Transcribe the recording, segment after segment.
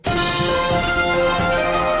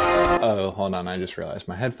Also, hold on, I just realized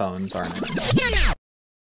my headphones aren't.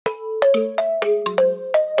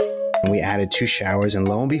 We added 2 showers, and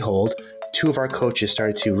lo and behold, 2 of our coaches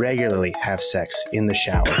started to regularly have sex in the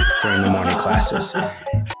shower during the morning classes.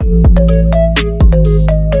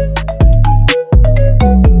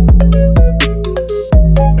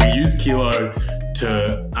 We use Kilo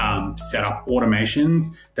to set up automations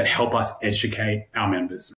that help us educate our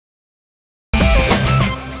members.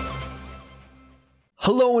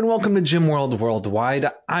 Hello and welcome to Gym World Worldwide.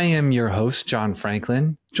 I am your host, John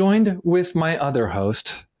Franklin, joined with my other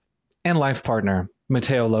host and life partner,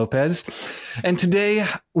 Mateo Lopez. And today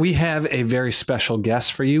we have a very special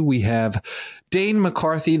guest for you. We have Dane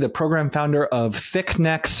McCarthy, the program founder of Thick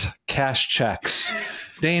Necks Cash Checks.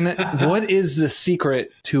 Dane, what is the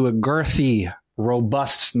secret to a girthy,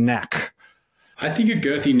 robust neck? I think a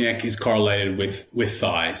girthy neck is correlated with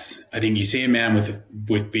thighs. I think you see a man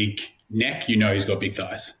with big neck, you know he's got big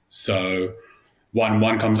thighs. So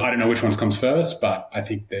one comes, I don't know which ones comes first, but I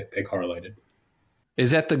think that they're correlated.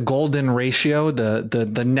 Is that the golden ratio,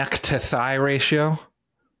 the neck to thigh ratio?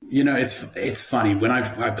 You know, it's funny. When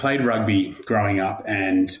I played rugby growing up,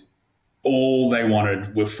 and all they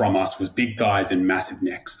wanted from us was big thighs and massive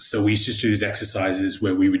necks. So we used to do these exercises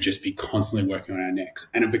where we would just be constantly working on our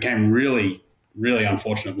necks. And it became really, really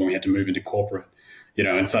unfortunate when we had to move into corporate, you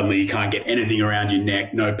know, and suddenly you can't get anything around your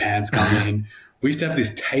neck, no pants come in. We used to have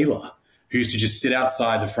this tailor who used to just sit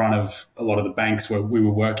outside the front of a lot of the banks where we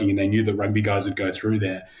were working, and they knew that rugby guys would go through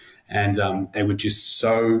there. And they would just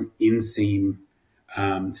sew inseam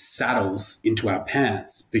saddles into our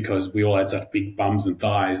pants because we all had such big bums and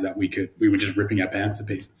thighs that we were just ripping our pants to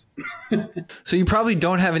pieces. So you probably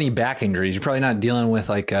don't have any back injuries. You're probably not dealing with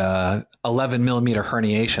like a 11 millimeter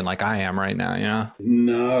herniation like I am right now, you know?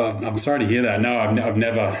 No, I'm sorry to hear that. No, I've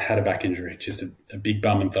never had a back injury. Just a big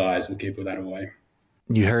bum and thighs will keep that away.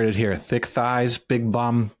 You heard it here. Thick thighs, big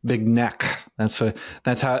bum, big neck. That's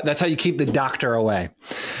how you keep the doctor away.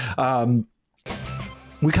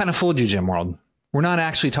 We kind of fooled you, Gym World. We're not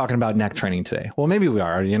actually talking about neck training today. Well, maybe we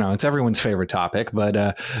are. You know, it's everyone's favorite topic.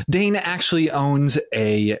 But Dane actually owns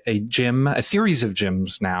a gym, a series of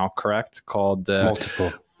gyms now, correct? Called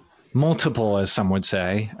multiple, as some would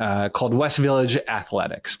say, called West Village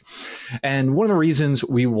Athletics. And one of the reasons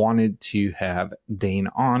we wanted to have Dane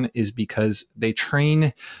on is because they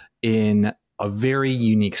train in a very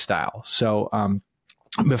unique style. So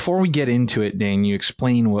before we get into it, Dane, you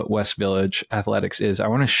explain what West Village Athletics is. I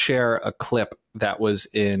want to share a clip that was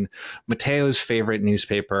in Mateo's favorite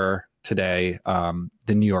newspaper today,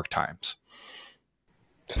 the New York Times.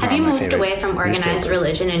 Have you moved away from organized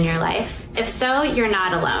religion in your life? If so, you're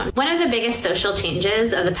not alone. One of the biggest social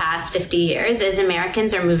changes of the past 50 years is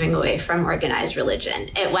Americans are moving away from organized religion.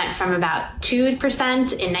 It went from about 2% in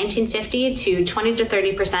 1950 to 20 to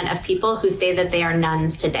 30% of people who say that they are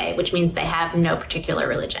nuns today, which means they have no particular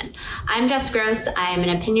religion. I'm Jess Gross. I am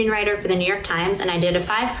an opinion writer for the New York Times, and I did a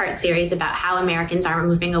 5-part series about how Americans are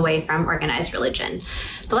moving away from organized religion.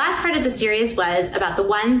 The last part of the series was about the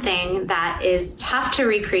one thing that is tough to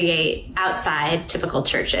recreate outside typical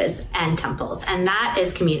churches and temples, and that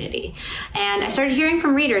is community. And I started hearing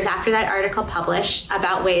from readers after that article published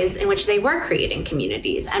about ways in which they were creating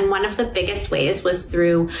communities. And one of the biggest ways was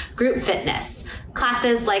through group fitness.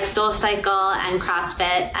 Classes like SoulCycle and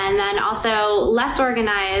CrossFit, and then also less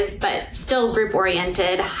organized but still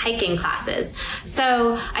group-oriented hiking classes.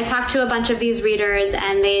 So I talked to a bunch of these readers,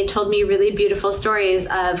 and they told me really beautiful stories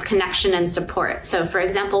of connection and support. So for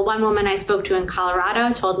example, one woman I spoke to in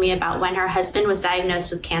Colorado told me about when her husband was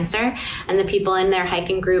diagnosed with cancer, and the people in their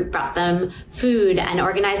hiking group brought them food and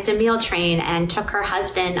organized a meal train and took her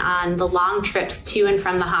husband on the long trips to and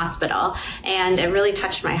from the hospital. And it really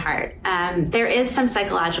touched my heart. There is some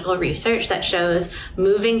psychological research that shows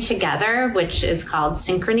moving together, which is called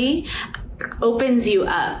synchrony, opens you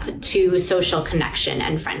up to social connection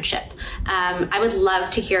and friendship. I would love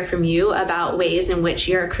to hear from you about ways in which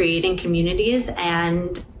you're creating communities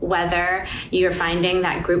and whether you're finding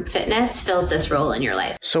that group fitness fills this role in your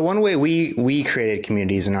life. So one way we created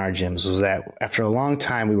communities in our gyms was that after a long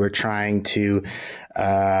time, we were trying to,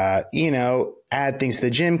 add things to the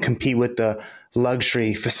gym, compete with the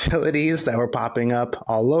luxury facilities that were popping up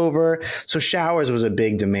all over. So showers was a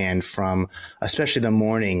big demand from especially the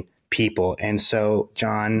morning people. And so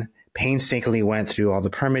John painstakingly went through all the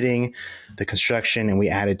permitting, the construction, and we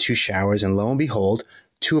added 2 showers. And lo and behold,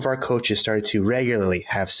 2 of our coaches started to regularly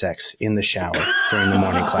have sex in the shower during the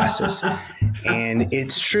morning classes. And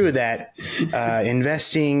it's true that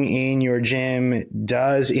investing in your gym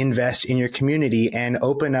does invest in your community and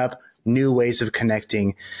open up new ways of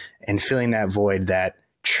connecting and filling that void that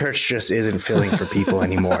church just isn't filling for people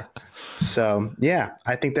anymore. So, yeah,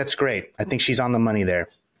 I think that's great. I think she's on the money there.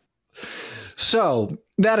 So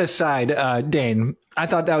that aside, Dane, I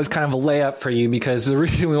thought that was kind of a layup for you because the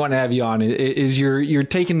reason we want to have you on is you're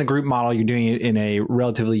taking the group model, you're doing it in a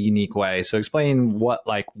relatively unique way. So explain what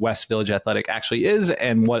like West Village Athletic actually is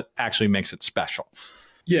and what actually makes it special.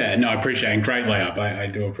 Yeah, no, I appreciate it. Great layup. I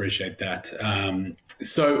do appreciate that.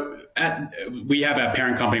 We have our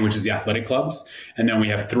parent company, which is the athletic clubs. And then we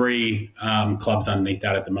have three clubs underneath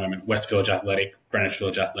that at the moment: West Village Athletic, Greenwich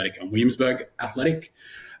Village Athletic, and Williamsburg Athletic.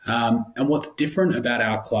 And what's different about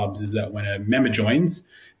our clubs is that when a member joins,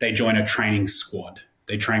 they join a training squad.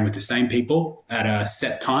 They train with the same people at a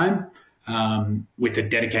set time with a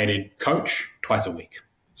dedicated coach twice a week.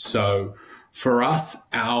 So for us,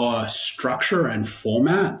 our structure and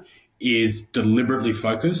format is deliberately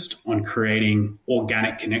focused on creating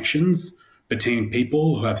organic connections between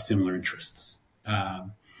people who have similar interests.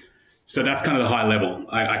 So that's kind of the high level.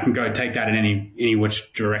 I can go take that in any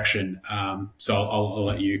which direction. So I'll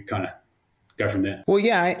let you kind of go from there. Well,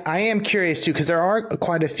 yeah, I am curious too, because there are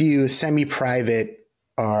quite a few semi-private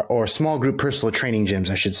or small group personal training gyms,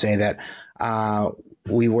 I should say, that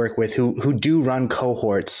we work with who do run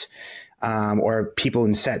cohorts or people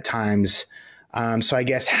in set times. So I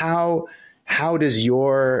guess how does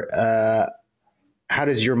your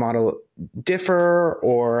model differ,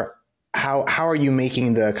 or how are you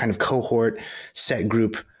making the kind of cohort set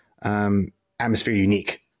group atmosphere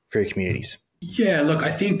unique for your communities? Yeah, look,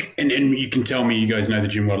 I think, and you can tell me, you guys know the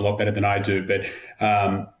gym world a lot better than I do, but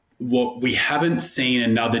what we haven't seen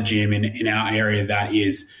another gym in our area that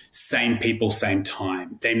is same people, same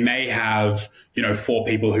time. They may have, 4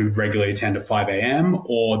 people who regularly attend at 5 a.m.,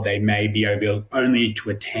 or they may be able only to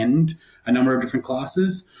attend a number of different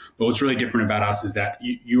classes. But what's really different about us is that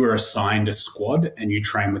you are assigned a squad and you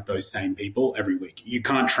train with those same people every week. You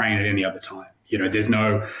can't train at any other time. There's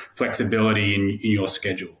no flexibility in your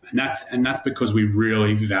schedule. And that's because we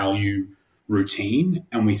really value routine.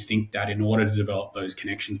 And we think that in order to develop those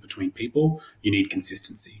connections between people, you need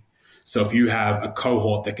consistency. So if you have a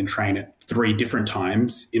cohort that can train at 3 different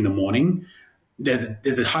times in the morning,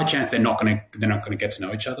 there's a high chance they're not going to get to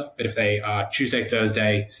know each other. But if they are Tuesday,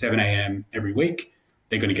 Thursday, 7 a.m. every week,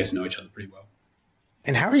 they're going to get to know each other pretty well.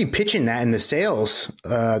 And how are you pitching that in the sales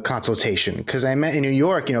consultation? Because I met in New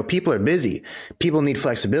York, people are busy. People need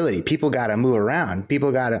flexibility. People got to move around.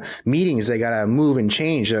 People got to meetings. They got to move and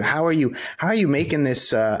change. How are you making this?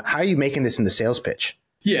 How are you making this in the sales pitch?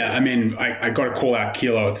 Yeah, I mean, I got to call out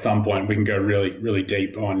Kilo at some point. We can go really, really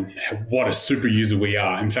deep on what a super user we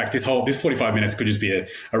are. In fact, this 45 minutes could just be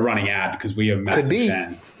a running ad because we are massive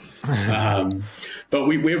fans. But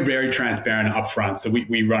we're very transparent up front. So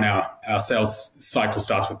we run our sales cycle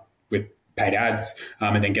starts with paid ads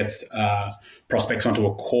and then gets prospects onto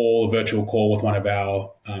a virtual call with one of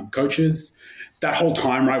our coaches. That whole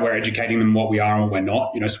time, right, we're educating them what we are and what we're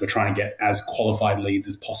not, so we're trying to get as qualified leads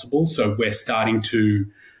as possible. So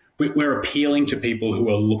we're appealing to people who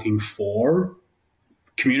are looking for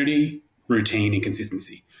community, routine, and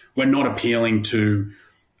consistency. We're not appealing to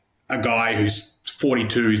a guy who's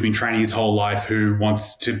 42, who's been training his whole life, who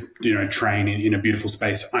wants to, train in a beautiful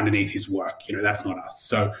space underneath his work. That's not us.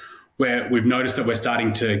 So we've noticed that we're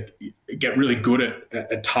starting to get really good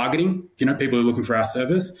at targeting, people who are looking for our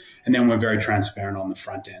service. And then we're very transparent on the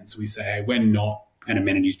front end. So we say, hey, we're not an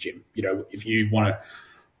amenities gym. If you want to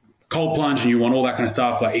cold plunge and you want all that kind of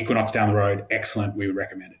stuff, like Equinox down the road, excellent, we would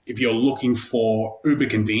recommend it. If you're looking for uber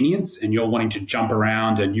convenience and you're wanting to jump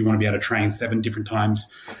around and you want to be able to train 7 different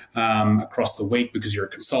times across the week because you're a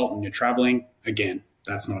consultant, you're traveling, again,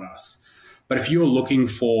 that's not us. But if you're looking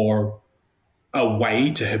for a way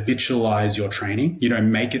to habitualize your training,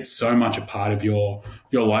 make it so much a part of your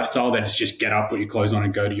lifestyle that it's just get up, put your clothes on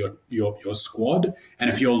and go to your squad. And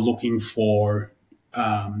if you're looking for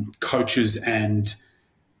coaches and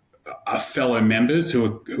fellow members who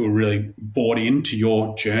are really bought into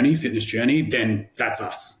your journey, fitness journey, then that's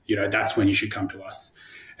us. That's when you should come to us.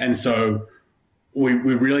 And so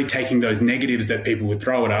we're really taking those negatives that people would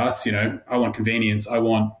throw at us. I want convenience, I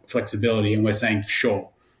want flexibility. And we're saying, sure.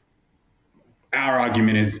 Our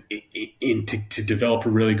argument is to develop a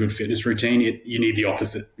really good fitness routine, you need the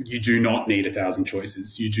opposite. You do not need 1,000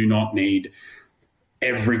 choices. You do not need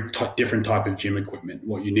every different type of gym equipment.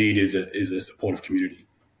 What you need is a supportive community.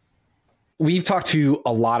 We've talked to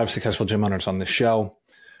a lot of successful gym owners on this show.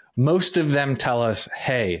 Most of them tell us,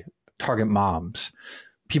 hey, target moms,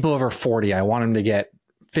 people over 40. I want them to get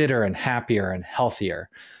fitter and happier and healthier.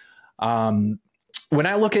 When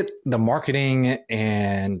I look at the marketing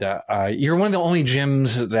and you're one of the only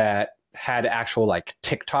gyms that had actual like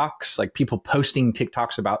TikToks, like people posting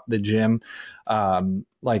TikToks about the gym.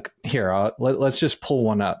 Like here, let's just pull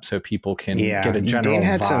one up so people can get a general Dane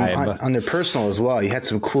had vibe. some on the personal as well. You had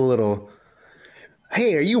some cool little,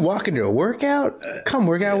 hey, are you walking to a workout? Come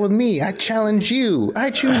work out with me. I challenge you.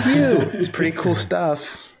 I choose you. It's pretty cool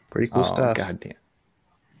stuff. Pretty cool stuff. God damn.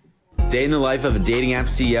 Day in the life of a dating app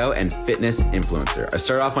CEO and fitness influencer. I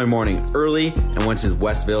started off my morning early and went to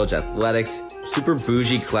West Village Athletics. Super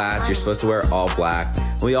bougie class. You're supposed to wear all black.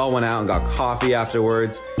 And we all went out and got coffee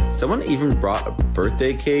afterwards. Someone even brought a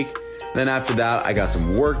birthday cake. Then after that, I got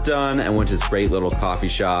some work done and went to this great little coffee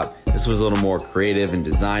shop. This was a little more creative and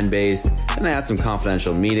design based. Then I had some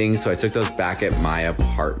confidential meetings, so I took those back at my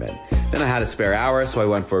apartment. Then I had a spare hour, so I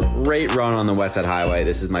went for a great run on the West Side Highway.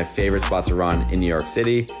 This is my favorite spot to run in New York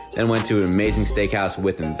City. Then went to an amazing steakhouse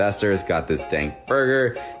with investors, got this dang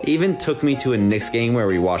burger. Even took me to a Knicks game where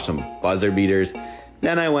we watched some buzzer beaters.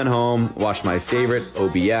 Then I went home, watched my favorite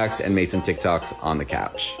OBX, and made some TikToks on the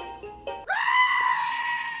couch.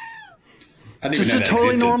 Just a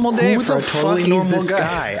totally normal day for a totally normal this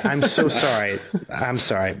guy. I'm so sorry. I'm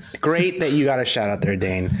sorry. Great that you got a shout out there,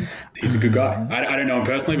 Dane. He's a good guy. I don't know him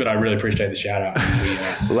personally, but I really appreciate the shout out.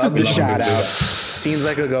 Love the shout out. Seems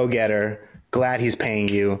like a go-getter. Glad he's paying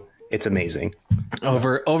you. It's amazing.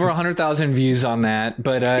 Over 100,000 views on that.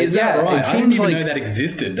 But is that right? It seems I didn't even like know that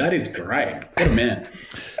existed. That is great. What a man.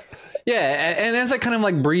 Yeah, and as I kind of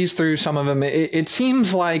like breeze through some of them, it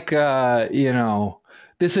seems like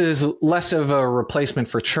this is less of a replacement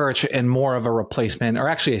for church and more of a replacement, or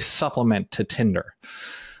actually a supplement to Tinder.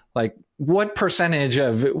 Like, what percentage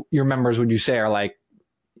of your members would you say are like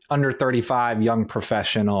under 35, young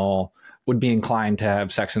professional, would be inclined to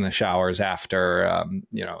have sex in the showers after,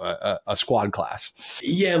 a squad class?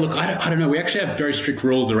 Yeah, look, I don't know. We actually have very strict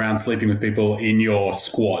rules around sleeping with people in your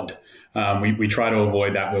squad. We try to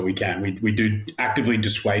avoid that where we can. We do actively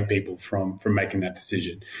dissuade people from making that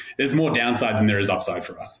decision. There's more downside than there is upside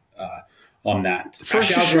for us on that. For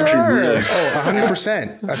sure.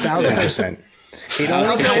 100%, 1,000%. It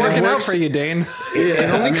only kind of works for you, Dane. It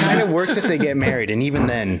only kind of works if they get married, and even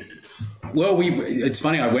then. Well, it's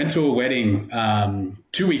funny. I went to a wedding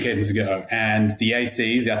 2 weekends ago, and the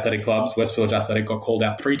ACs, the athletic clubs, West Village Athletic, got called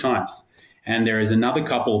out 3 times. And there is another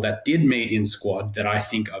couple that did meet in squad that I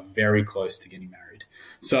think are very close to getting married.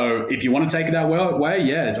 So if you want to take it that way,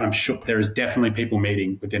 yeah, I'm sure there is definitely people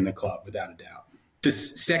meeting within the club, without a doubt. The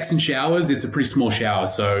sex and showers, it's a pretty small shower,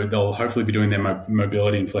 so they'll hopefully be doing their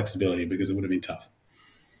mobility and flexibility, because it would have been tough.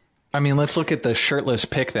 I mean, let's look at the shirtless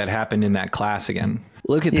pic that happened in that class again.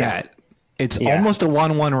 Look at that. It's almost a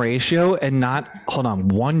 1-1 ratio, and not, hold on,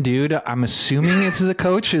 one dude, I'm assuming it's the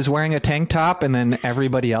coach, is wearing a tank top, and then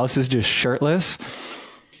everybody else is just shirtless.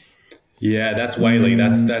 Yeah, that's Whaley.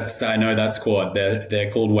 That's I know that squad.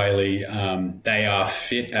 They're called Whaley. They are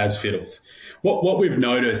fit as fiddles. What we've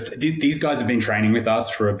noticed, these guys have been training with us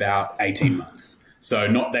for about 18 months. So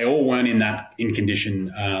they all weren't in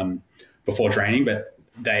condition before training, but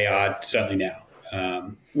they are certainly now.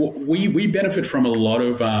 We benefit from a lot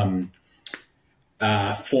of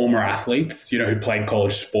former athletes, who played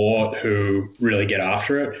college sport, who really get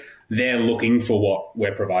after it. They're looking for what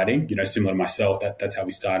we're providing, similar to myself. That's how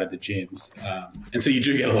we started the gyms. And so you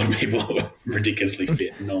do get a lot of people who are ridiculously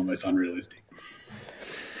fit and almost unrealistic.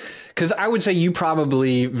 Because I would say you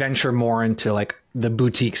probably venture more into like the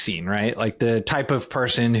boutique scene, right? Like the type of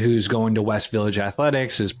person who's going to West Village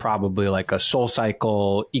Athletics is probably like a Soul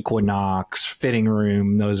Cycle, Equinox, Fitting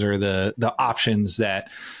Room. Those are the options that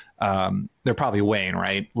they're probably weighing,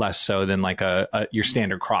 right? Less so than like your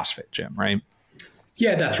standard CrossFit gym, right?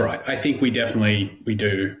 Yeah, that's right. I think we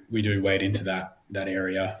do wade into that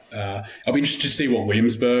area. I'll be interested to see what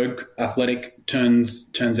Williamsburg Athletic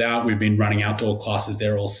turns out. We've been running outdoor classes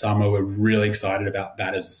there all summer. We're really excited about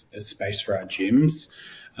that as a space for our gyms.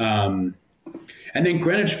 And then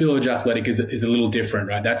Greenwich Village Athletic is a little different,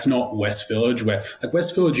 right? That's not West Village, where like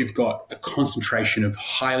West Village, you've got a concentration of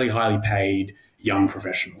highly, highly paid young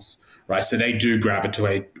professionals, right? So they do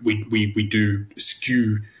gravitate. We do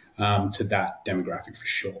skew to that demographic for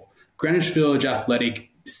sure. Greenwich Village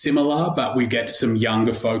Athletic, similar, but we get some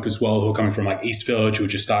younger folk as well who are coming from like East Village, who are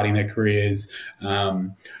just starting their careers,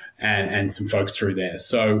 and some folks through there.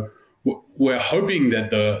 So we're hoping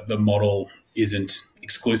that the model isn't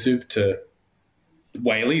exclusive to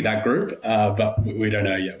Whaley, that group, but we don't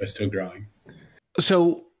know yet. We're still growing.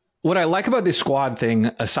 So what I like about this squad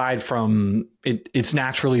thing, aside from it's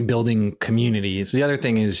naturally building communities, the other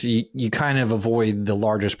thing is you kind of avoid the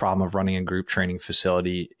largest problem of running a group training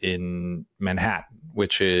facility in Manhattan,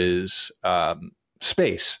 which is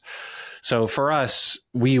space. So for us,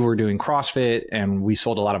 we were doing CrossFit and we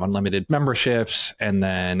sold a lot of unlimited memberships. And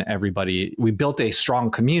then we built a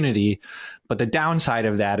strong community. But the downside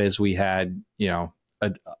of that is we had,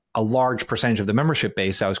 a large percentage of the membership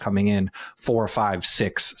base that was coming in 4, 5,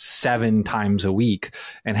 6, 7 times a week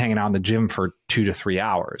and hanging out in the gym for 2 to 3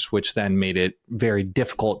 hours, which then made it very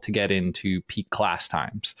difficult to get into peak class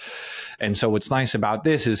times. And so what's nice about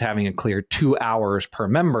this is having a clear 2 hours per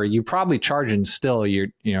member. You probably charging still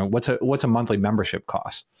what's a monthly membership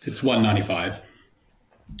cost? It's $195.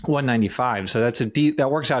 $195. So that's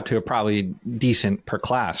that works out to a probably decent per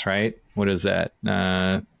class, right? What is that?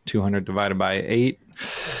 200 divided by 8.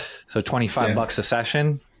 So $25 a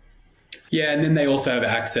session. Yeah. And then they also have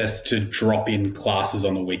access to drop in classes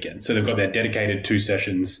on the weekend. So they've got their dedicated 2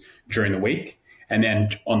 sessions during the week. And then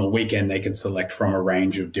on the weekend, they can select from a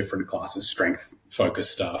range of different classes, strength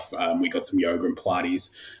focused stuff. We got some yoga and Pilates,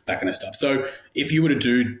 that kind of stuff. So if you were to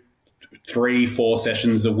do 3-4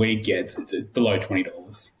 sessions a week, it's below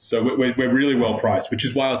 $20. So we're really well priced, which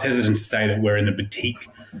is why I was hesitant to say that we're in the boutique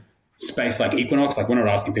space like Equinox. Like, we're not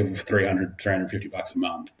asking people for $350 a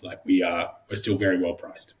month. Like, we're still very well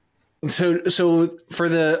priced. So for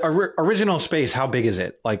the original space, how big is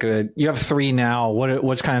it? Like, you have 3 now.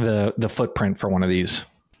 What's kind of the footprint for one of these?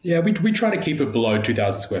 Yeah, we try to keep it below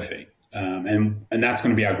 2,000 square feet. And that's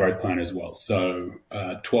going to be our growth plan as well. So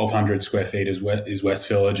 1,200 square feet is West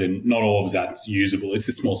Village, and not all of that's usable. It's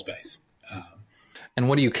a small space. And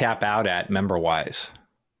what do you cap out at member-wise?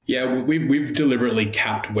 Yeah, we've deliberately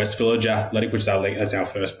capped West Village Athletic, which is our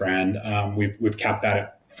first brand. We've capped that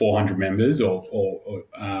at 400 members, or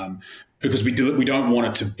because we don't want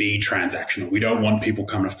it to be transactional. We don't want people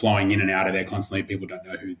flowing in and out of there constantly. People don't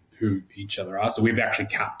know who each other are. So we've actually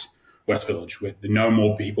capped West Village, where no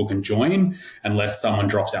more people can join unless someone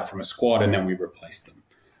drops out from a squad, and then we replace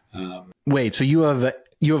them. Wait, so you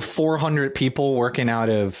have 400 people working out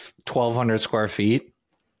of 1,200 square feet?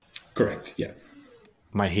 Correct. Yeah.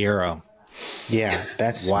 My hero. Yeah,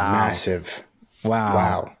 that's massive.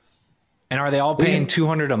 Wow. And are they all paying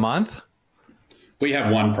 $200 a month? We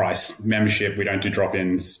have one price membership. We don't do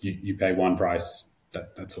drop-ins. You pay one price.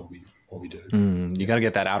 That's what we do. You got to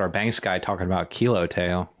get that Outer Banks guy talking about Kilo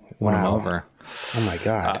Tail. Won him over. Oh my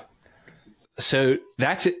God. So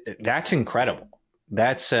that's incredible.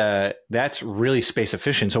 That's really space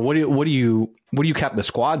efficient. So what do you cap the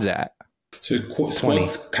squads at? So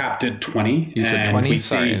squads capped at 20. You said 20?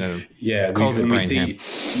 Sorry. We see.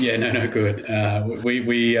 Yeah, no, good.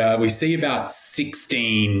 We see about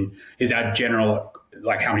 16 is our general,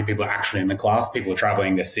 like how many people are actually in the class. People are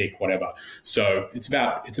traveling, they're sick, whatever. So it's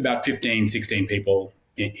about 15, 16 people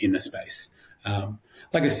in the space.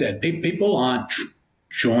 Like I said, people aren't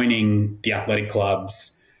joining the athletic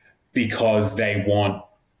clubs because they want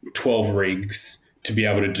 12 rigs to be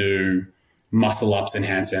able to do muscle ups and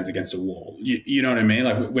handstands against a wall. You know what I mean?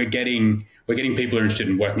 Like, we're getting people who are interested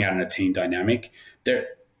in working out in a team dynamic. They're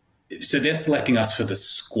selecting us for the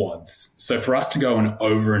squads. So for us to go and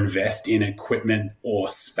overinvest in equipment or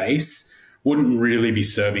space wouldn't really be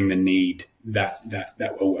serving the need that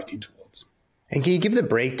we're working towards. And can you give the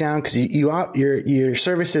breakdown? Because your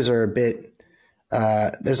services are a bit.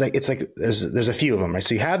 There's a few of them, right?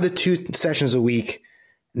 So you have the 2 sessions a week,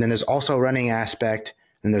 and then there's also a running aspect.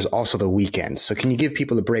 And there's also the weekends. So can you give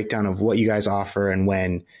people the breakdown of what you guys offer and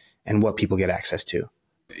when, and what people get access to?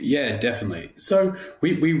 Yeah, definitely. So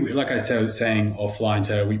we like I was saying offline,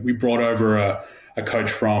 so we brought over a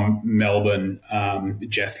coach from Melbourne,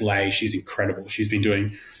 Jess Lay. She's incredible. She's been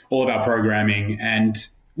doing all of our programming. And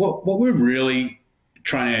what we're really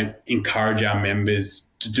trying to encourage our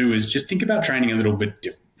members to do is just think about training a little bit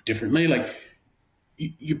differently. Like,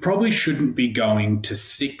 you probably shouldn't be going to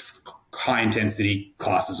 6 high intensity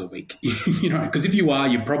classes a week, because if you are,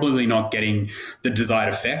 you're probably not getting the desired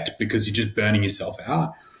effect because you're just burning yourself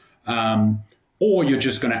out. Or you're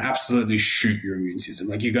just going to absolutely shoot your immune system.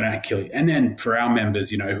 Like, you're going to kill you. And then for our members,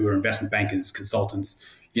 who are investment bankers, consultants,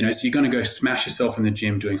 so you're going to go smash yourself in the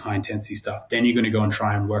gym doing high intensity stuff. Then you're going to go and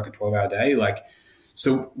try and work a 12-hour day.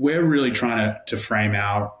 So we're really trying to frame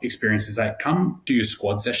our experiences like, come do your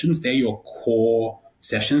squad sessions. They're your core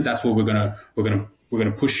sessions. That's where we're going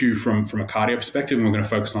to push you from a cardio perspective, and we're going to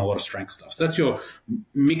focus on a lot of strength stuff. So that's your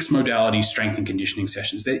mixed modality strength and conditioning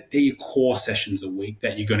sessions. They're your core sessions a week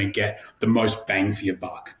that you're going to get the most bang for your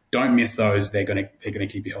buck. Don't miss those. They're going to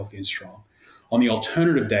keep you healthy and strong. On the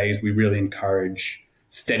alternative days, we really encourage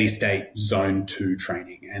steady state zone 2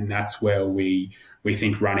 training. And that's where we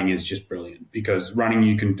think running is just brilliant, because running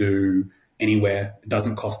you can do anywhere. It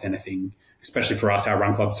doesn't cost anything, especially for us. Our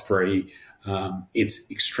run club's free.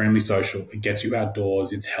 It's extremely social. It gets you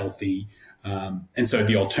outdoors. It's healthy. And so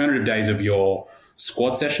the alternative days of your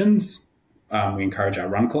squad sessions, we encourage our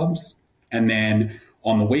run clubs. And then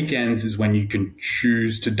on the weekends is when you can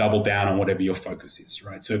choose to double down on whatever your focus is,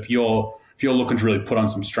 right? So if you're looking to really put on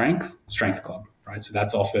some strength club, right? So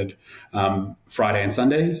that's offered Friday and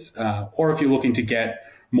Sundays. Or if you're looking to get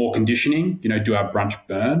more conditioning, do our brunch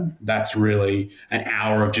burn. That's really an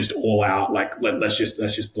hour of just all out, like let's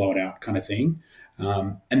just blow it out kind of thing.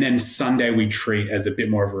 And then Sunday we treat as a bit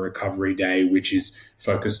more of a recovery day, which is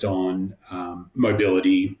focused on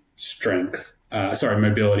mobility, stretching,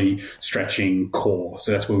 core.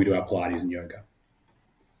 So that's where we do our Pilates and yoga.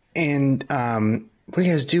 And what do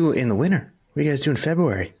you guys do in the winter? What do you guys do in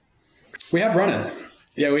February? We have runners.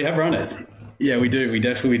 Yeah, we have runners. Yeah, we do. We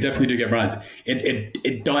definitely do get runners.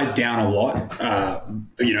 It dies down a lot.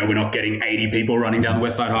 We're not getting 80 people running down the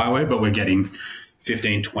West Side Highway, but we're getting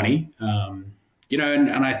 15, 20. And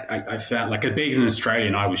I felt like being an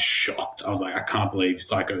Australian, I was shocked. I was like, I can't believe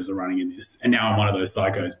psychos are running in this. And now I'm one of those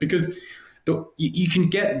psychos because you can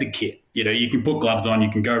get the kit. You can put gloves on,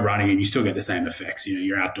 you can go running, and you still get the same effects.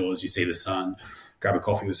 You're outdoors, you see the sun, grab a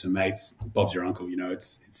coffee with some mates. Bob's your uncle.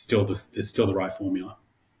 It's still the right formula.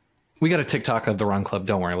 We got a TikTok of the Run Club.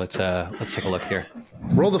 Don't worry. Let's take a look here.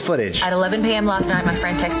 Roll the footage. At 11 p.m. last night, my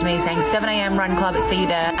friend texted me saying 7 a.m. Run Club, see you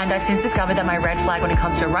there. And I've since discovered that my red flag when it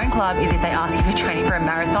comes to a run club is if they ask you for training for a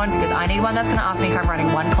marathon, because I need one that's going to ask me if I'm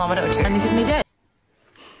running 1 kilometer or 2. And this is me dead.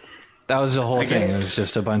 That was the whole thing. It was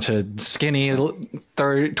just a bunch of skinny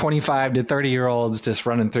 25 to 30-year-olds just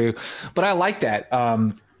running through. But I like that.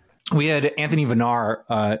 We had Anthony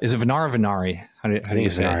Venari. Is it Venari or Venari? How do you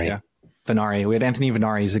say Venari. it? Yeah. Venari. We had Anthony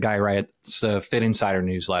Venari. He's the guy who writes the Fit Insider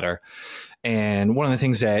newsletter. And one of the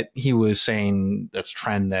things that he was saying that's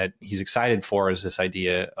trend that he's excited for is this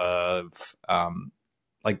idea of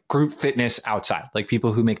like group fitness outside, like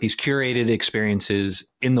people who make these curated experiences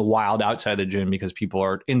in the wild outside the gym, because people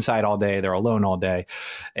are inside all day, they're alone all day.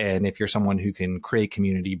 And if you're someone who can create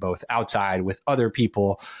community both outside with other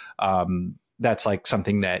people, that's like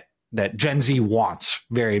something that Gen Z wants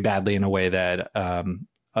very badly in a way that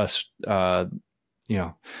us old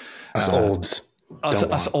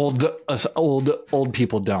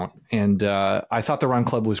people don't. And I thought the Run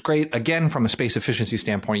Club was great. Again, from a space efficiency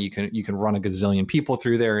standpoint, you can run a gazillion people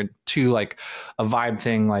through there. And two, like a vibe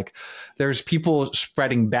thing, like there's people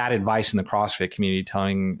spreading bad advice in the CrossFit community,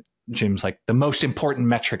 telling gyms like the most important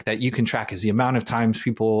metric that you can track is the amount of times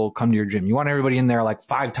people come to your gym. You want everybody in there like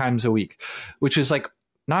 5 times a week, which is like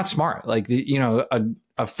not smart. Like,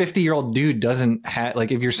 a 50-year-old dude doesn't have,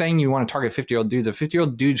 like, if you're saying you want to target 50-year-old dudes, a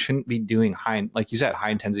 50-year-old dude shouldn't be doing like you said,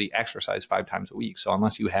 high intensity exercise 5 times a week. So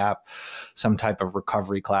unless you have some type of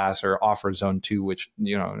recovery class or offer zone 2, which,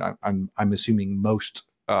 I'm assuming most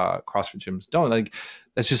CrossFit gyms don't, like,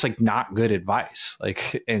 that's just like not good advice.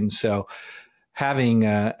 Like, and so having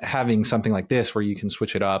something like this where you can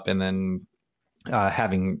switch it up and then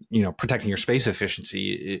protecting your space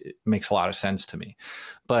efficiency, it makes a lot of sense to me.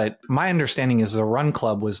 But my understanding is the Run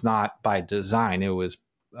Club was not by design. It was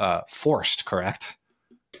forced, correct?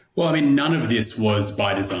 Well, I mean, none of this was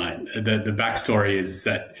by design. The backstory is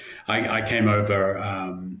that I came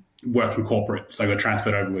over working corporate. So I got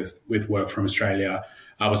transferred over with work from Australia.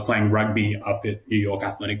 I was playing rugby up at New York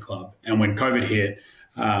Athletic Club. And when COVID hit,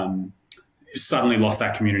 suddenly lost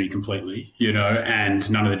that community completely,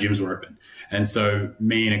 and none of the gyms were open. And so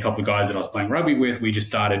me and a couple of guys that I was playing rugby with, we just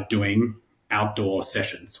started doing outdoor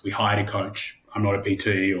sessions. We hired a coach. I'm not a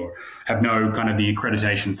PT or have no kind of the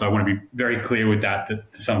accreditation. So I want to be very clear with that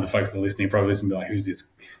some of the folks that are listening probably listen and be like, who's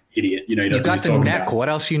this idiot? He You've got the neck. About. What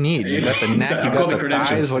else you need? You got the neck. You got the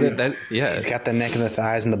thighs. He's got the neck and the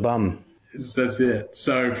thighs and the bum. That's it.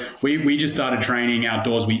 So we just started training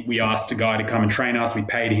outdoors. We asked a guy to come and train us. We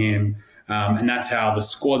paid him. And that's how the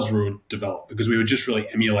squads were developed, because we were just really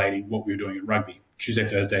emulating what we were doing at rugby. Tuesday,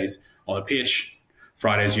 Thursdays on the pitch.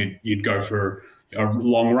 Fridays, you'd go for a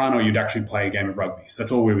long run or you'd actually play a game of rugby. So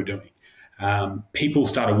that's all we were doing. People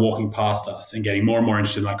started walking past us and getting more and more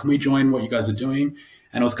interested. Like, can we join what you guys are doing?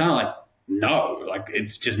 And it was kind of like, no, like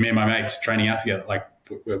it's just me and my mates training out together. Like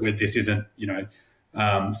this isn't,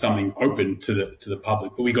 something open to the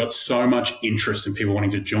public. But we got so much interest in people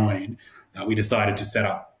wanting to join that we decided to set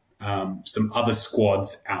up some other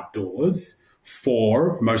squads outdoors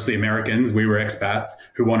for mostly Americans. We were expats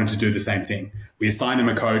who wanted to do the same thing. We assigned them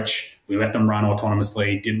a coach. We let them run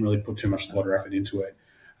autonomously, didn't really put too much thought or effort into it.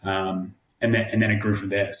 And then it grew from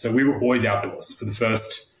there. So we were always outdoors. For the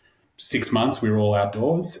first 6 months, we were all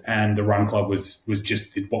outdoors, and the Run Club was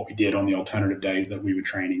just what we did on the alternative days that we were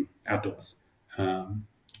training outdoors.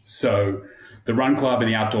 So the Run Club and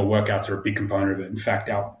the outdoor workouts are a big component of it. In fact,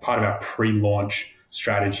 part of our pre-launch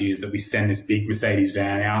strategy is that we send this big Mercedes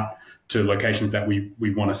van out to locations that we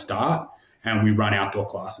want to start, and we run outdoor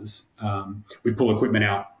classes. We pull equipment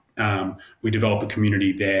out. We develop a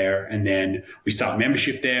community there, and then we start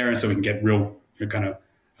membership there, and so we can get real kind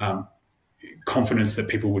of confidence that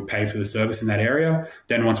people would pay for the service in that area.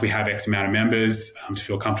 Then once we have X amount of members to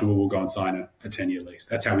feel comfortable, we'll go and sign a 10-year lease.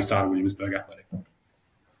 That's how we started Williamsburg Athletic.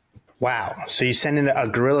 Wow. So you send in a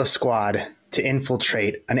guerrilla squad to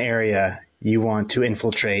infiltrate an area you want to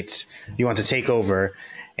infiltrate, you want to take over,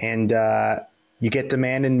 and you get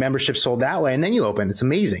demand and membership sold that way, and then you open. It's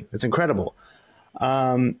amazing. It's incredible.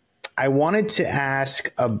 I wanted to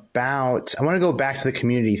ask about, I want to go back to the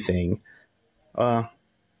community thing.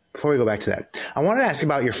 Before we go back to that, I wanted to ask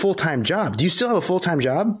about your full-time job. Do you still have a full-time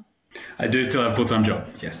job? I do still have a full-time job,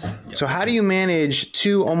 yes. Yep. So how do you manage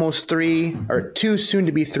two soon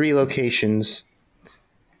to be three locations,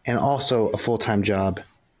 and also a full-time job,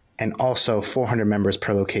 and also 400 members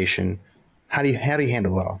per location? How do you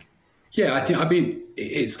handle it all? Yeah,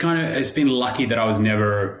 it's been lucky that I was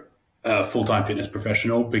never a full-time fitness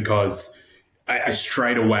professional, because I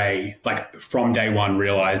straight away, like from day one,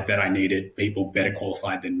 realized that I needed people better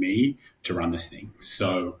qualified than me to run this thing.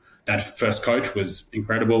 So that first coach was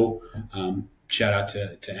incredible. Shout out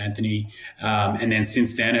to Anthony. And then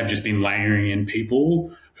since then, I've just been layering in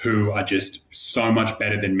people who are just so much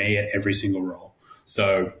better than me at every single role.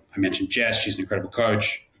 So I mentioned Jess, she's an incredible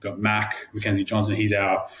coach. We've got Mackenzie Johnson, he's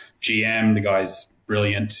our GM. The guy's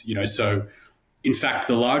brilliant, so in fact,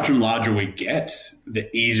 the larger and larger we get, the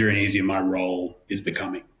easier and easier my role is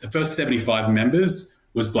becoming. The first 75 members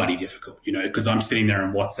was bloody difficult, because I'm sitting there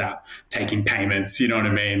on WhatsApp taking payments, you know what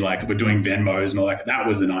I mean? Like we're doing Venmos and all that. That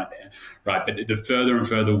was a nightmare, right? But the further and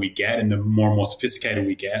further we get and the more and more sophisticated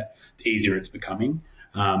we get, the easier it's becoming.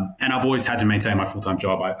 And I've always had to maintain my full-time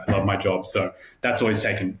job. I love my job. So that's always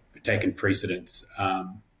taken precedence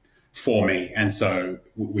for me. And so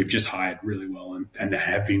we've just hired really well and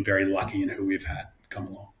have been very lucky in who we've had come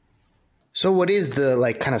along. So what is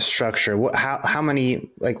the kind of structure? How many,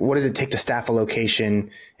 what does it take to staff a location?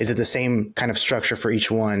 Is it the same kind of structure for each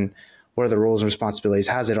one? What are the roles and responsibilities?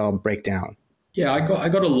 How does it all break down? Yeah, I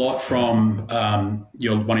got a lot from one of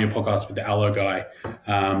your podcasts with the Allo guy.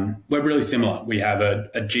 We're really similar. We have a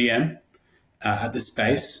GM at the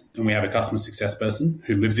space, and we have a customer success person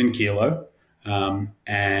who lives in Kilo.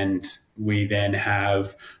 And we then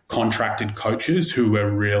have contracted coaches who are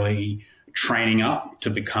really training up to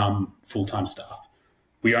become full-time staff.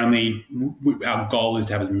 Our goal is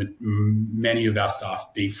to have as many of our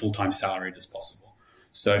staff be full-time salaried as possible.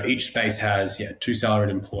 So each space has 2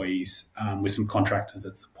 salaried employees with some contractors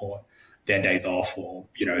that support their days off, or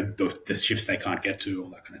the shifts they can't get to, all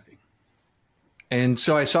that kind of thing. And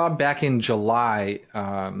so I saw back in July,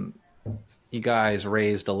 you guys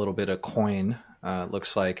raised a little bit of coin.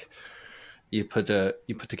 Looks like you put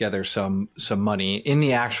together some money. In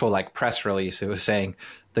the actual press release, it was saying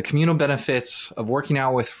the communal benefits of working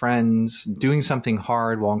out with friends, doing something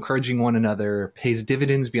hard while encouraging one another pays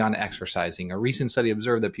dividends beyond exercising. A recent study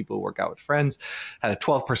observed that people who work out with friends had a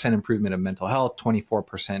 12% improvement of mental health,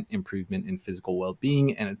 24% improvement in physical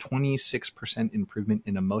well-being, and a 26% improvement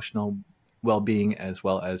in emotional well-being, as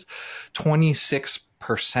well as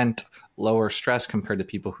 26% lower stress compared to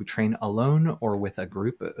people who train alone or with a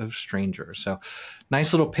group of strangers. So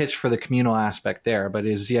nice little pitch for the communal aspect there. But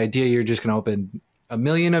is the idea you're just going to open 1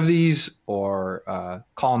 million of these, or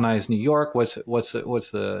colonize New York? What's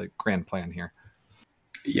the grand plan here?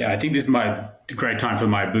 Yeah, I think this is my great time for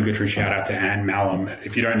my obligatory shout out to Anne Malum.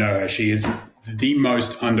 If you don't know her, she is the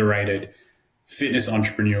most underrated fitness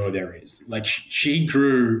entrepreneur there is. She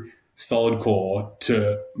grew Solid Core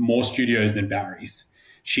to more studios than Barry's.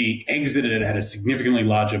 She exited it at a significantly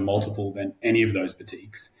larger multiple than any of those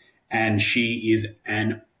boutiques. And she is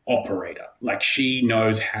an operator. She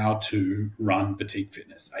knows how to run boutique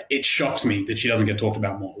fitness. It shocks me that she doesn't get talked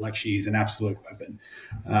about more. She's an absolute weapon.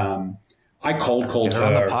 I cold called her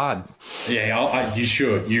on the pod. Yeah, you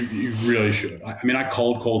should. You really should. I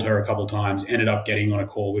cold called her a couple of times, ended up getting on a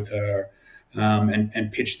call with her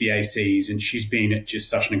and pitched the ACs. And she's been just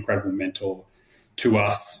such an incredible mentor to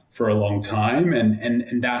us for a long time,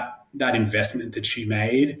 and that investment that she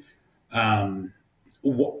made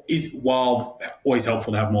is, while always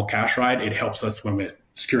helpful to have more cash, right? It helps us when we're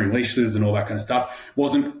securing leases and all that kind of stuff.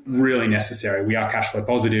 Wasn't really necessary. We are cash flow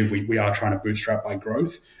positive. We are trying to bootstrap by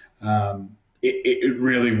growth. It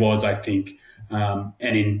really was, I think,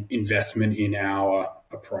 an investment in our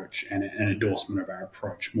approach and an endorsement of our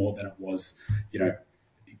approach more than it was,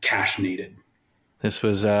 cash needed. This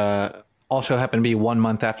was also happened to be 1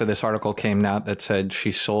 month after this article came out that said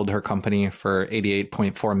she sold her company for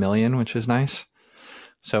 $88.4 million, which is nice.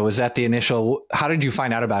 So was that the initial, how did you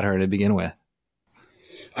find out about her to begin with?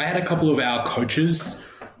 I had a couple of our coaches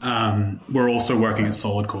were also working at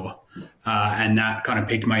Solid Core. And that kind of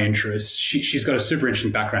piqued my interest. She's got a super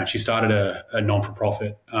interesting background. She started a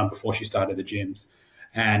non-for-profit before she started the gyms.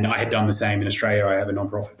 And I had done the same in Australia. I have a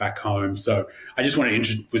non-profit back home. So I just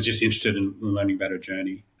was just interested in learning about her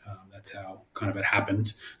journey. That's how kind of it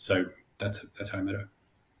happened. So that's how I met her.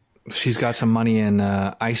 She's got some money in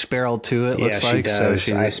Ice Barrel too, it looks like. She does.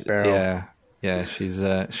 So Ice Barrel. Yeah.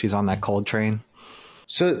 She's on that cold train.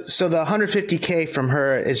 So the 150K from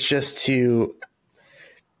her is just you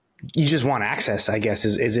just want access, I guess.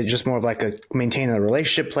 Is it just more of like a maintaining a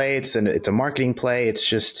relationship play? It's a marketing play. It's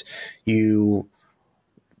just you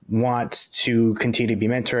want to continue to be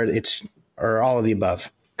mentored. Or all of the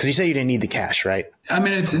above. Because you said you didn't need the cash, right? I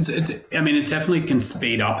mean, it definitely can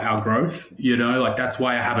speed up our growth. Like that's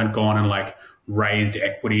why I haven't gone and like raised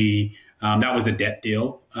equity. That was a debt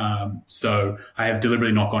deal. So I have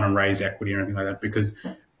deliberately not gone and raised equity or anything like that because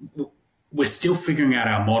we're still figuring out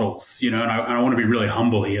our models, and I want to be really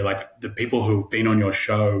humble here. Like the people who've been on your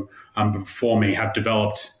show before me have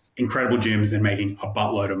developed incredible gyms and making a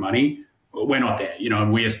buttload of money. We're not there,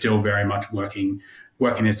 and we are still very much working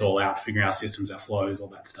this all out, figuring out systems, our flows, all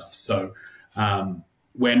that stuff. So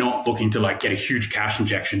we're not looking to like get a huge cash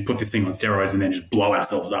injection, put this thing on steroids and then just blow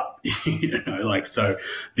ourselves up, so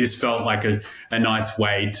this felt like a nice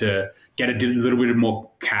way to get a little bit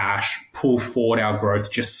more cash, pull forward our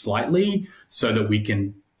growth just slightly so that we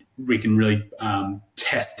can really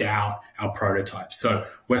test out our prototype. So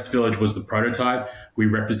West Village was the prototype. We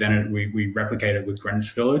replicated with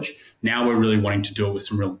Greenwich Village. Now we're really wanting to do it with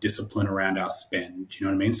some real discipline around our spend. Do you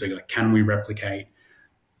know what I mean? So like, can we replicate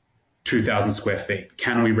 2,000 square feet?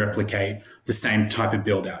 Can we replicate the same type of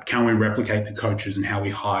build out? Can we replicate the coaches and how we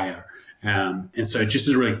hire? And so just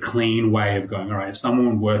a really clean way of going, all right, if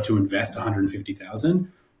someone were to invest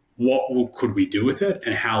 150,000, what could we do with it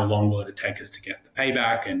and how long will it take us to get the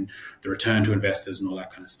payback and the return to investors and all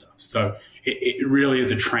that kind of stuff. So it really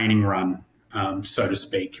is a training run, so to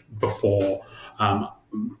speak, before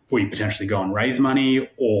we potentially go and raise money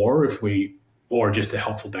or just a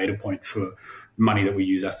helpful data point for money that we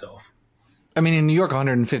use ourselves. I mean, in New York,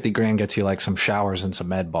 150 grand gets you like some showers and some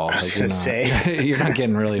med balls. I was going to say. You're not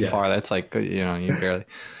getting really far. That's like, you barely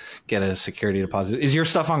get a security deposit. Is your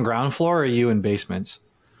stuff on ground floor or are you in basements?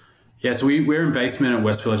 Yeah, so we're in basement at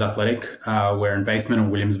West Village Athletic. We're in basement at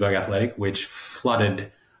Williamsburg Athletic, which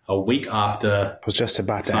flooded a week after. I was just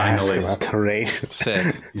about to ask about the rain.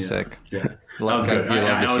 Sick. Yeah. That was good.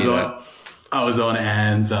 I was on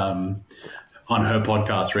Anne's on her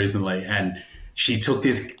podcast recently, and she took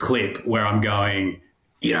this clip where I'm going,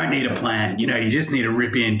 you don't need a plan. You just need to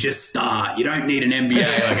rip in, just start. You don't need an MBA.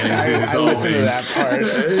 I listened to that part.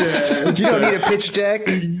 You don't need a pitch deck.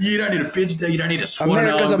 You don't need a pitch deck. You don't need a SWOT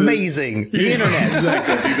America's analysis. amazing. The internet.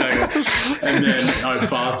 Exactly. And then I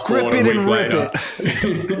fast forward a week later.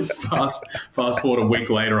 Fast forward a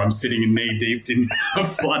week later, I'm sitting knee deep in a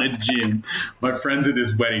flooded gym. My friends at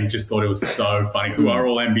this wedding just thought it was so funny, who are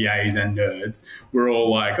all MBAs and nerds. We're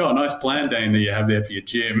all like, oh, nice plan, Dane, that you have there for your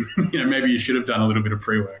gym. Maybe you should have done a little bit of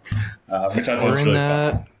pre-work, which I thought was really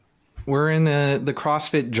fun. We're in the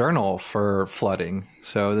CrossFit Journal for flooding.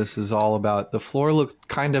 So this is all about the floor looked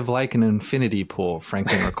kind of like an infinity pool,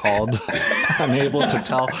 Franklin recalled, unable to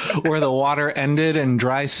tell where the water ended and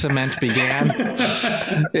dry cement began.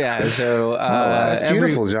 Yeah, so that's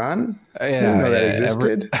beautiful, John. Yeah, I didn't know that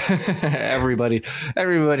existed.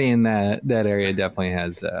 Everybody in that area definitely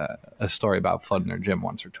has a story about flooding their gym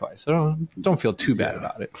once or twice. So don't feel too bad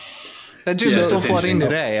about it. That gym is still flooding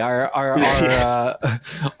today. The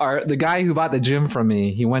guy who bought the gym from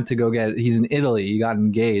me, he went to he's in Italy. He got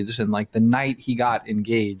engaged, and like the night he got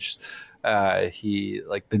engaged,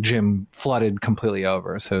 the gym flooded completely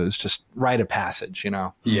over. So it was just rite of passage,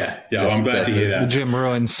 Yeah. Well, I'm glad to hear that. The gym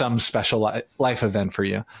ruined some special life event for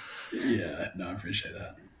you. Yeah, no, I appreciate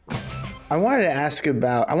that. I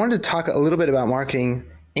wanted to talk a little bit about marketing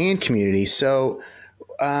and community. So,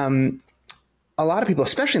 a lot of people,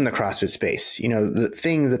 especially in the CrossFit space, the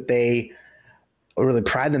thing that they really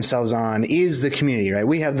pride themselves on is the community, right?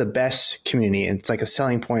 We have the best community, and it's like a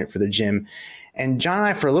selling point for the gym. And John and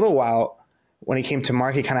I, for a little while, when it came to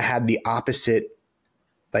marketing, kind of had the opposite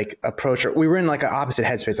approach. We were in like an opposite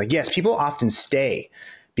headspace. Like, yes, people often stay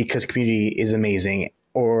because community is amazing,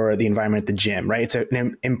 or the environment at the gym, right? It's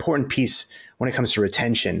an important piece when it comes to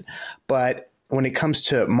retention. But when it comes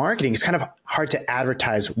to marketing, it's kind of hard to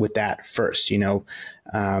advertise with that first.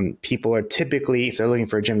 People are typically, if they're looking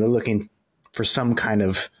for a gym, they're looking for some kind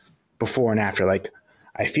of before and after. Like,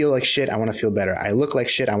 I feel like shit. I want to feel better. I look like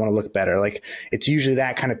shit. I want to look better. Like it's usually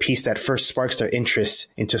that kind of piece that first sparks their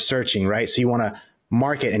interest into searching, right? So you want to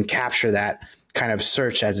market and capture that kind of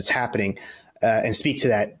search as it's happening and speak to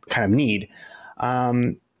that kind of need.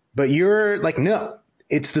 But you're like, no,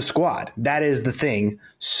 it's the squad. That is the thing.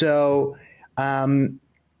 So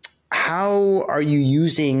how are you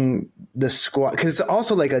using the squad? Because it's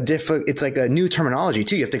also like it's like a new terminology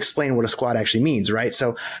too. You have to explain what a squad actually means, right?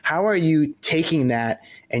 So how are you taking that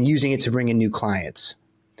and using it to bring in new clients?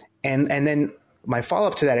 And then my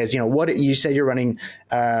follow-up to that is, what you said you're running,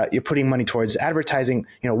 you're putting money towards advertising.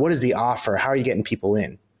 What is the offer? How are you getting people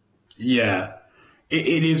in? Yeah,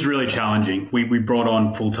 it is really challenging. We brought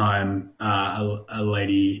on full-time a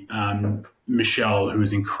lady, Michelle, who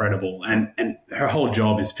is incredible. And her whole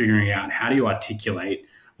job is figuring out how do you articulate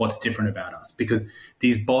what's different about us? Because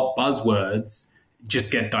these buzzwords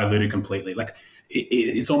just get diluted completely. Like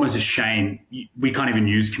it's almost a shame we can't even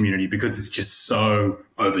use community because it's just so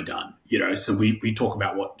overdone, So we talk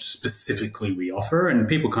about what specifically we offer, and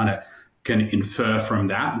people kind of can infer from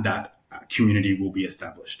that community will be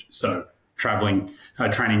established. So traveling,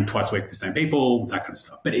 training twice a week with the same people, that kind of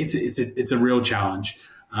stuff. But it's a real challenge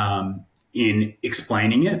in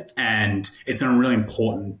explaining it, and it's a really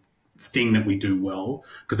important thing that we do well,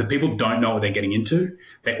 because if people don't know what they're getting into,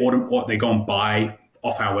 they go and buy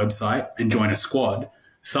off our website and join a squad.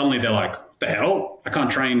 Suddenly they're like, the hell, I can't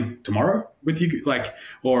train tomorrow with you,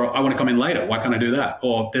 or I want to come in later, why can't I do that?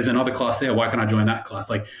 Or there's another class there, why can't I join that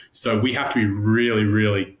class? So we have to be really,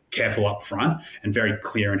 really careful up front and very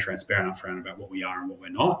clear and transparent up front about what we are and what we're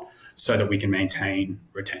not, so that we can maintain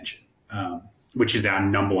retention, which is our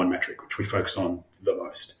number one metric, which we focus on the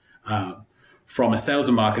most. From a sales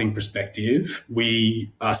and marketing perspective,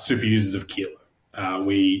 we are super users of Kilo.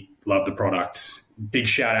 We love the product. Big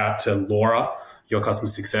shout out to Laura, your customer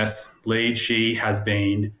success lead. She has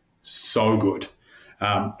been so good.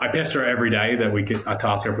 I pester her every day that I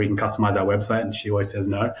task her if we can customize our website, and she always says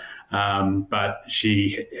no. But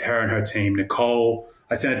her and her team, Nicole,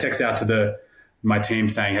 I sent a text out to my team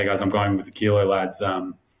saying, hey guys, I'm going with the Kilo lads.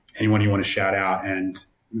 Anyone you want to shout out? And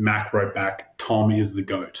Mac wrote back, Tom is the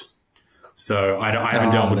GOAT. So I haven't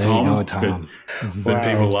dealt with Tom, but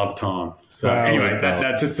people love Tom. So anyway,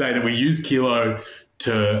 that's to say that we use Kilo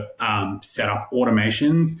to set up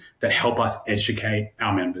automations that help us educate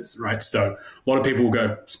our members, right? So a lot of people will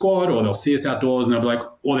go squad, or they'll see us outdoors and they'll be like,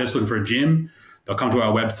 or they're just looking for a gym. They'll come to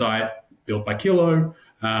our website, built by Kilo.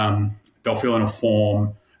 They'll fill in a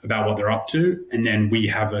form about what they're up to. And then we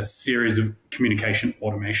have a series of communication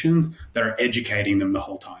automations that are educating them the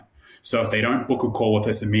whole time. So if they don't book a call with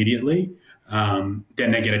us immediately, then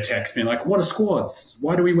they get a text being like, what are squads?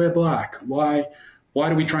 Why do we wear black? Why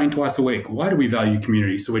do we train twice a week? Why do we value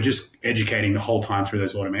community? So we're just educating the whole time through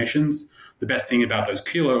those automations. The best thing about those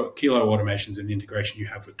Kilo automations and the integration you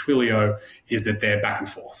have with Twilio is that they're back and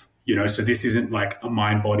forth. So this isn't like a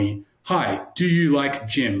mind body. Hi, do you like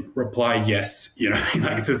gym? Reply yes.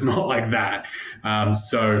 It's not like that.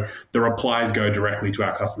 So the replies go directly to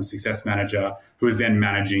our customer success manager, who is then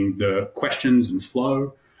managing the questions and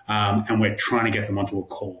flow. And we're trying to get them onto a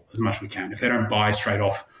call as much as we can. If they don't buy straight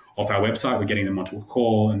off our website, we're getting them onto a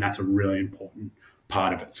call, and that's a really important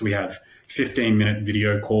part of it. So we have 15-minute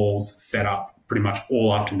video calls set up pretty much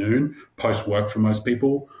all afternoon, post-work for most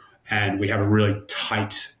people. And we have a really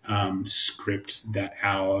tight script that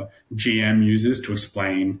our GM uses to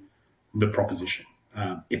explain the proposition.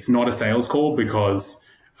 It's not a sales call because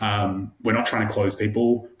we're not trying to close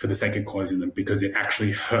people for the sake of closing them, because it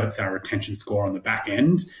actually hurts our retention score on the back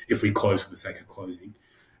end if we close for the sake of closing.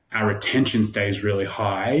 Our retention stays really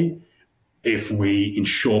high if we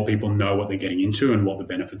ensure people know what they're getting into and what the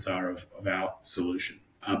benefits are of our solution.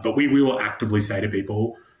 But we will actively say to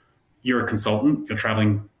people, you're a consultant, you're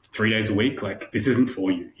traveling 3 days a week, this isn't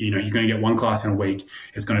for you. You're going to get one class in a week.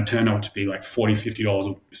 It's going to turn out to be $40,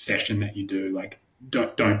 $50 a session that you do.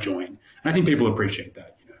 Don't join. And I think people appreciate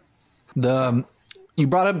that. You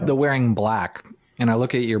brought up the wearing black, and I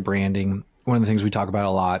look at your branding. One of the things we talk about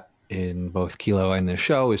a lot in both Kilo and this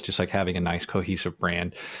show is just having a nice cohesive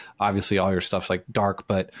brand. Obviously all your stuff's dark,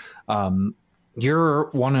 but you're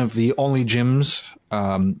one of the only gyms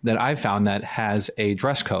that I've found that has a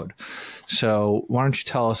dress code. So why don't you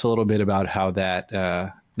tell us a little bit about how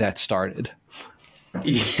that started?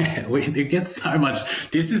 Yeah, it gets so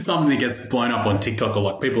much. This is something that gets blown up on TikTok a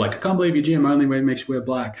lot. People are like, I can't believe your gym only makes you wear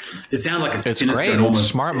black. It sounds like it's sinister great. And almost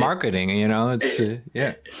smart marketing. It's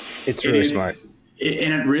it's really smart.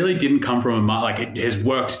 And it really didn't come from it has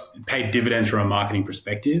worked, paid dividends from a marketing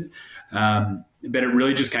perspective. But it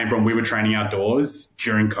really just came from, we were training outdoors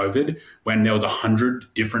during COVID when there was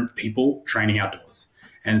 100 different people training outdoors.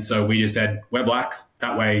 And so we just said, we're black.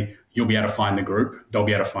 That way you'll be able to find the group. They'll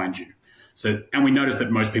be able to find you. So, and we noticed that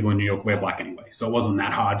most people in New York wear black anyway. So it wasn't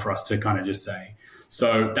that hard for us to kind of just say.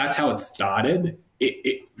 So that's how it started.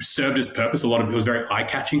 It served its purpose. It was very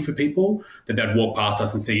eye-catching for people that they'd walk past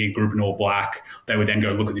us and see a group in all black. They would then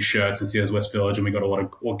go look at the shirts and see us West Village, and we got a lot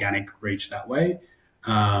of organic reach that way.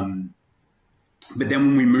 But then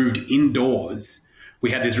when we moved indoors,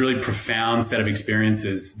 we had this really profound set of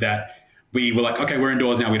experiences that we were like, okay, we're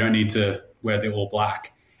indoors now. We don't need to wear the all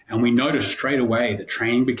black. And we noticed straight away that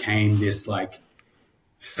training became this like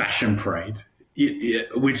fashion parade,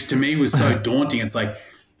 which to me was so daunting. It's like,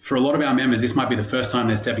 for a lot of our members, this might be the first time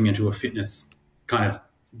they're stepping into a fitness kind of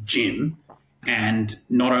gym. And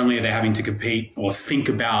not only are they having to compete or think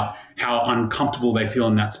about how uncomfortable they feel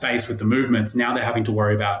in that space with the movements, now they're having to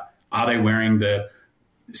worry about, are they wearing the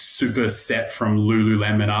super set from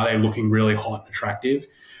Lululemon? Are they looking really hot and attractive?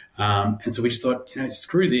 And so we just thought,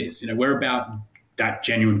 screw this. We're about that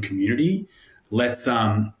genuine community. Let's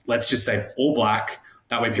just say all black.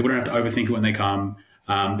 That way people don't have to overthink it when they come.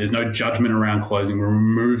 There's no judgment around clothing. We're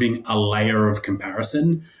removing a layer of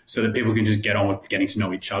comparison so that people can just get on with getting to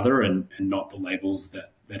know each other and not the labels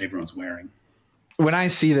that everyone's wearing. When I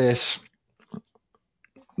see this,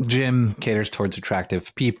 gym caters towards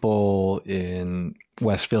attractive people in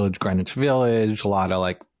West Village, Greenwich Village, a lot of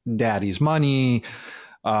like daddy's money.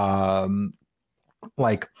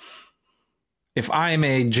 Like if I'm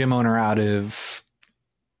a gym owner out of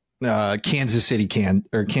Kansas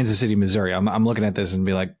City, Missouri, I'm looking at this and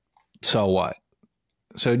be like, so what?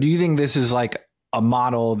 So do you think this is like a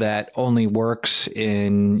model that only works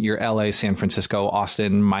in your LA, San Francisco,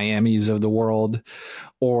 Austin, Miamis of the world?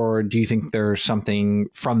 Or do you think there's something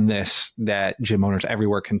from this that gym owners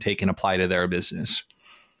everywhere can take and apply to their business?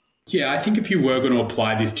 Yeah, I think if you were going to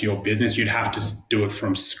apply this to your business, you'd have to do it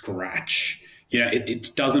from scratch.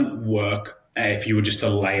 It doesn't work if you were just to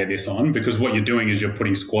layer this on, because what you're doing is you're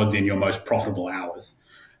putting squads in your most profitable hours,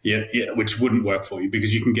 which wouldn't work for you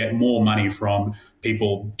because you can get more money from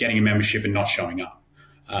people getting a membership and not showing up.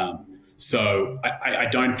 So I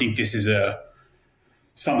don't think this is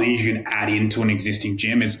something you can add into an existing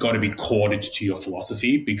gym. It's got to be core to your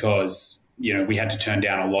philosophy because, we had to turn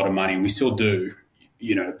down a lot of money and we still do,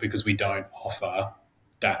 because we don't offer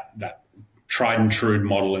that tried and true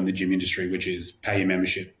model in the gym industry, which is pay your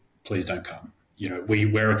membership, please don't come.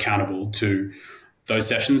 We're accountable to those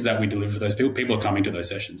sessions that we deliver for those people. People are coming to those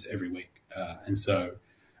sessions every week. And so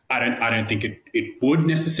I don't think it would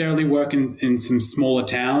necessarily work in some smaller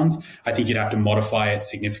towns. I think you'd have to modify it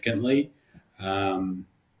significantly. I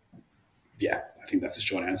think that's the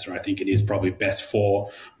short answer. I think it is probably best for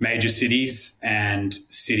major cities and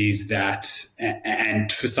cities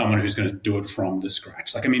and for someone who's going to do it from the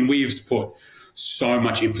scratch. We've put so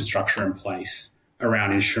much infrastructure in place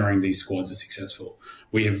around ensuring these squads are successful.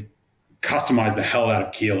 We have customized the hell out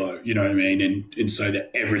of Kilo, you know what I mean? And so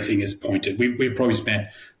that everything is pointed. We've probably spent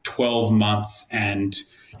 12 months and,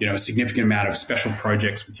 a significant amount of special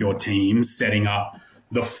projects with your team setting up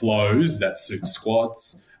the flows that suit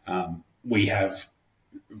squads. We have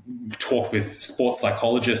talked with sports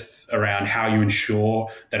psychologists around how you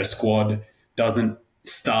ensure that a squad doesn't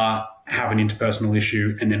have an interpersonal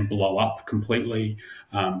issue and then blow up completely.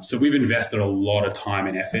 So we've invested a lot of time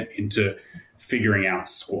and effort into figuring out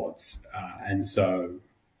squads. And so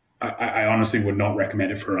I honestly would not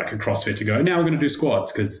recommend it for like a CrossFit to go, now we're going to do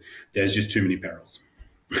squads, because there's just too many perils.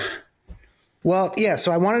 Well, yeah.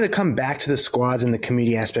 So I wanted to come back to the squads and the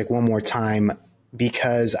community aspect one more time,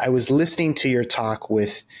 because I was listening to your talk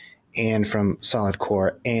with Anne from Solid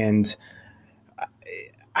Core, and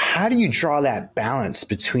how do you draw that balance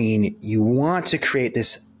between you want to create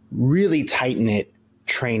this really tight-knit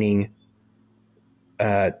training,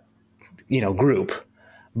 group,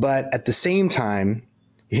 but at the same time,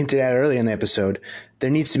 you hinted at earlier in the episode, there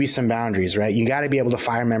needs to be some boundaries, right? You got to be able to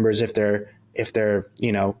fire members if they're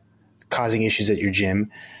causing issues at your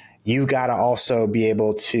gym. You got to also be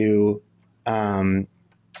able to,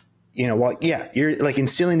 you're like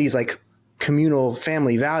instilling these like communal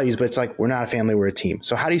family values, but it's like, we're not a family, we're a team.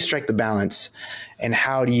 So how do you strike the balance, and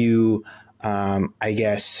how do you,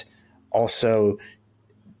 also,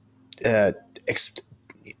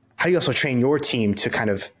 how do you also train your team to kind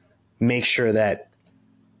of make sure that,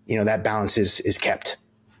 that balance is kept?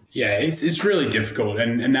 Yeah, it's really difficult.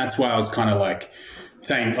 And that's why I was kind of like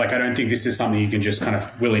saying, like, I don't think this is something you can just kind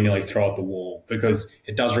of willy-nilly throw at the wall, because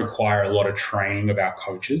it does require a lot of training of our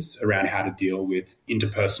coaches around how to deal with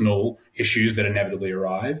interpersonal issues that inevitably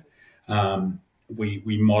arrive.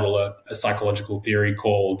 We model a psychological theory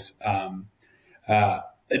called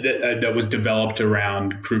that was developed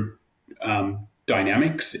around group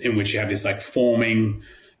dynamics in which you have this like forming,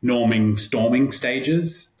 norming, storming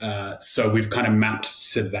stages. So we've kind of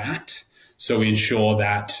mapped to that. So we ensure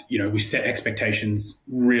that, we set expectations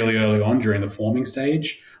really early on during the forming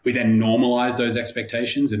stage. We then normalize those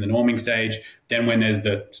expectations in the norming stage. Then when there's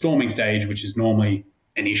the storming stage, which is normally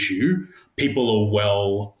an issue, people are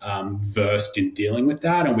well versed in dealing with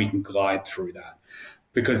that, and we can glide through that.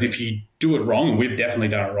 Because if you do it wrong, and we've definitely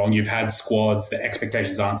done it wrong, you've had squads, the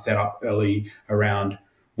expectations aren't set up early around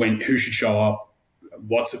who should show up,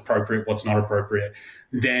 what's appropriate, what's not appropriate,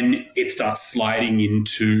 then it starts sliding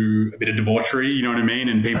into a bit of debauchery, you know what I mean?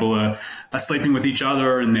 And people are sleeping with each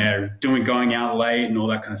other, and they're going out late and all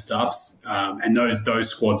that kind of stuff. And those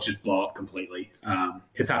squads just blow up completely.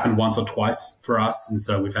 It's happened once or twice for us, and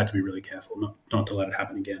so we've had to be really careful not to let it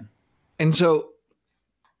happen again. And so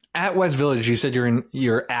at West Village, you said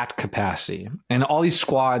you're at capacity, and all these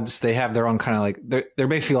squads, they have their own kind of like, they're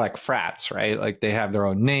basically like frats, right? Like they have their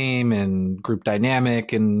own name and group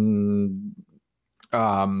dynamic, and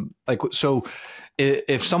so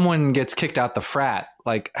if someone gets kicked out the frat,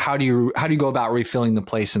 like how do you go about refilling the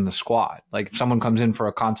place in the squad? Like if someone comes in for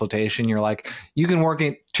a consultation, you're like, you can work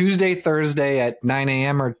it Tuesday, Thursday at 9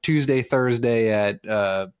 a.m. or Tuesday, Thursday at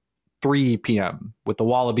 3 p.m. with the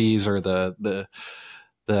Wallabies or the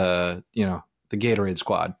Gatorade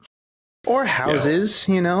squad. Or houses,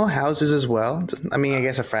 houses as well. I mean, I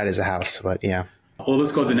guess a frat is a house, but yeah. All the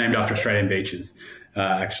squads are named after Australian beaches,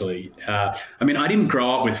 actually. I mean, I didn't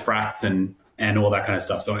grow up with frats and all that kind of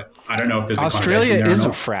stuff, so I don't know if there's a Australia is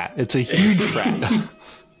a frat. It's a huge frat.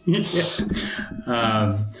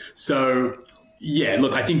 So, yeah,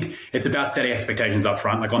 look, I think it's about setting expectations up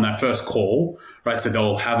front, like on that first call, right? So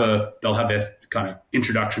they'll have their kind of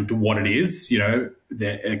introduction to what it is, I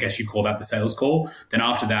guess you call that the sales call. Then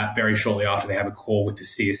after that, very shortly after, they have a call with the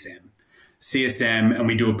CSM, and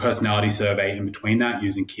we do a personality survey in between that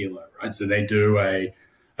using Kilo, right? So they do a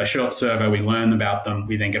short survey, we learn about them,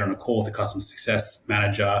 we then get on a call with the customer success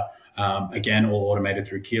manager, again, all automated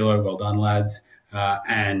through Kilo, well done, lads.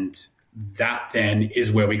 And that then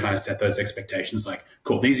is where we kind of set those expectations, like,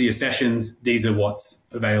 cool, these are your sessions, these are what's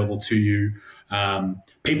available to you.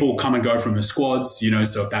 People come and go from the squads,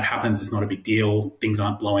 so if that happens, it's not a big deal. Things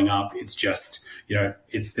aren't blowing up. It's just,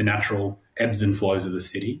 it's the natural ebbs and flows of the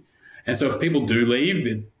city. And so if people do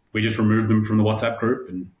leave, we just remove them from the WhatsApp group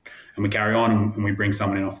and we carry on and we bring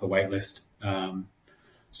someone in off the wait list. So I'm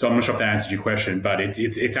not sure if that answered your question, but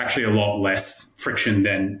it's actually a lot less friction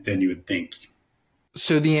than you would think.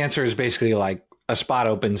 So the answer is basically like a spot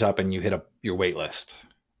opens up and you hit up your wait list.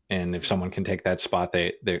 And if someone can take that spot,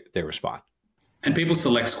 they respond. And people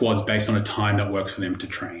select squads based on a time that works for them to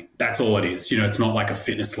train. That's all it is. It's not like a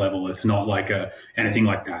fitness level. It's not like anything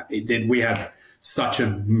like that. We have such a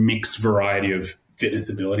mixed variety of fitness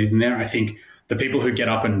abilities in there. I think the people who get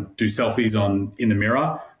up and do selfies in the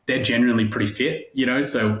mirror, they're generally pretty fit,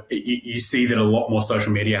 so you see that a lot more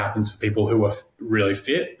social media happens for people who are really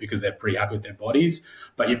fit because they're pretty happy with their bodies.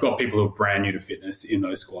 But you've got people who are brand new to fitness in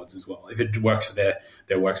those squads as well. If it works for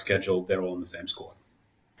their work schedule, they're all in the same squad.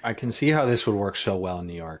 I can see how this would work so well in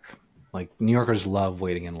New York. Like, New Yorkers love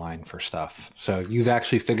waiting in line for stuff. So you've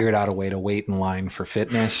actually figured out a way to wait in line for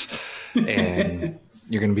fitness, and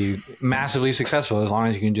you're going to be massively successful as long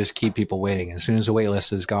as you can just keep people waiting. As soon as the wait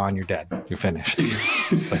list is gone, you're dead. You're finished.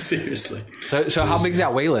 Seriously. So how big's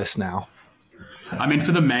that wait list now? I mean,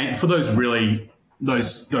 for those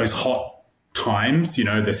hot times,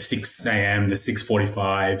 the 6 a.m., the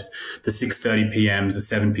 6:45s, the 6:30 p.m.s, the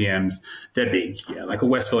 7 p.m.s, they're big. Yeah, like a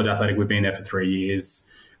West Village Athletic, we've been there for 3 years.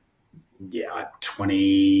 Yeah,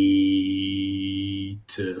 20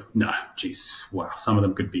 to, wow. Some of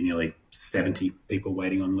them could be nearly 70 people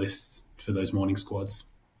waiting on lists for those morning squads.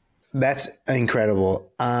 That's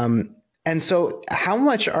incredible. And so how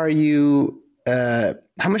much do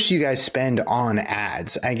you guys spend on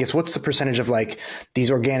ads? I guess what's the percentage of like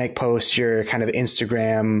these organic posts, your kind of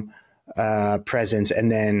Instagram presence,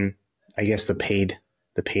 and then I guess the paid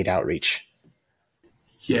outreach?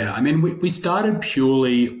 Yeah, I mean, we started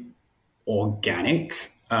purely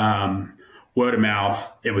organic, word of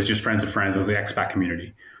mouth. It was just friends of friends. It was the expat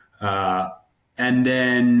community. And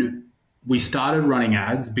then we started running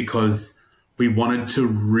ads because we wanted to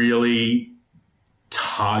really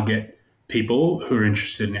target people who are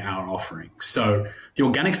interested in our offering. So the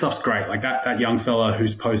organic stuff's great. Like that young fella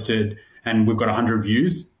who's posted and we've got 100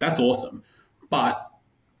 views, that's awesome. But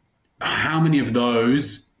how many of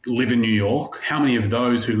those live in New York? How many of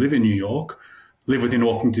those who live in New York live within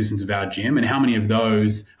walking distance of our gym? And how many of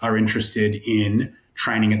those are interested in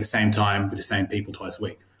training at the same time with the same people twice a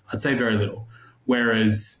week? I'd say very little.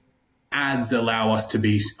 Whereas ads allow us to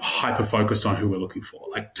be hyper focused on who we're looking for,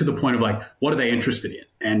 like to the point of like, what are they interested in?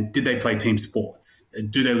 And did they play team sports?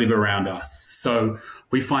 Do they live around us? So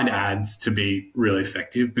we find ads to be really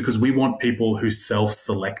effective because we want people who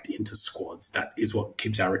self-select into squads. That is what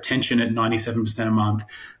keeps our retention at 97% a month.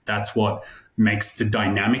 That's what makes the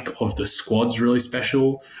dynamic of the squads really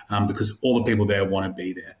special, because all the people there want to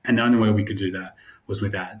be there. And the only way we could do that was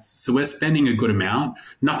with ads. So we're spending a good amount,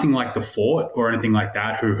 nothing like the Fort or anything like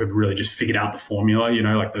that, who have really just figured out the formula.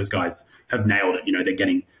 Like those guys have nailed it. They're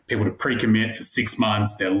getting people to pre-commit for 6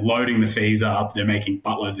 months. They're loading the fees up. They're making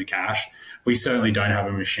buttloads of cash. We certainly don't have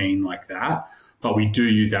a machine like that, but we do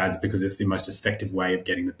use ads because it's the most effective way of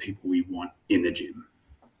getting the people we want in the gym.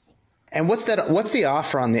 And what's the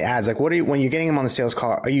offer on the ads? Like, when you're getting them on the sales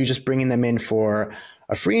call, are you just bringing them in for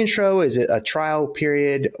a free intro? Is it a trial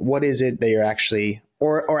period? What is it that you're actually,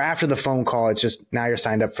 or after the phone call, it's just now you're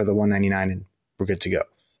signed up for the $199 and we're good to go?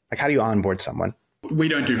 Like, how do you onboard someone? We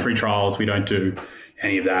don't do free trials. We don't do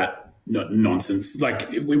any of that nonsense. Like,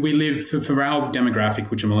 we live for our demographic,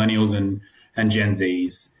 which are millennials and Gen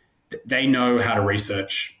Zs. They know how to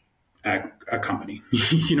research a company.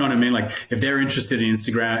 You know what I mean? Like, if they're interested in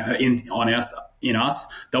Instagram, in us,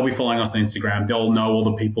 they'll be following us on Instagram. They'll know all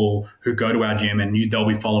the people who go to our gym, and they'll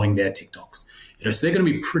be following their TikToks. So they're going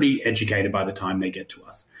to be pretty educated by the time they get to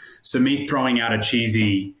us. So me throwing out a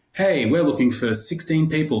cheesy, hey, we're looking for 16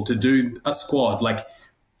 people to do a squad, like,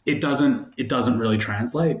 it doesn't really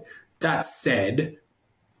translate. That said,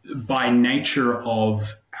 by nature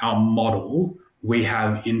of our model, we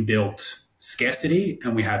have inbuilt scarcity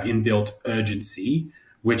and we have inbuilt urgency,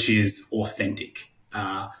 which is authentic,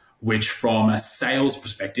 which from a sales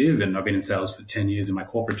perspective, and I've been in sales for 10 years in my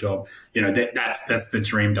corporate job, that's the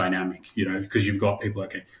dream dynamic, because you've got people,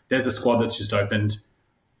 okay, there's a squad that's just opened,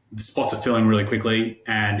 the spots are filling really quickly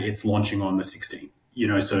and it's launching on the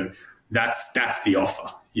 16th, so that's the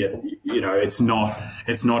offer. Yeah, it's not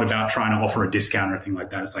about trying to offer a discount or anything like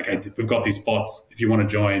that. It's like, hey, we've got these spots. If you want to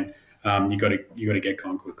join, you got to get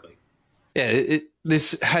going quickly. Yeah,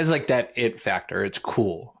 this has like that it factor. It's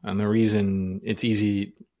cool, and the reason it's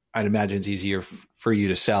easy, I'd imagine it's easier for you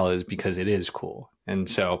to sell, is because it is cool. And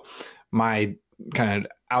so, my kind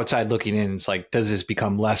of outside looking in, it's like, does this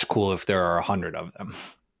become less cool if there are 100 of them?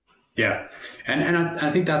 Yeah, and I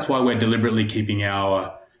think that's why we're deliberately keeping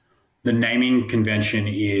the naming convention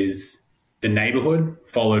is the neighborhood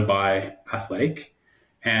followed by athletic.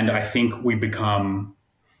 And I think we become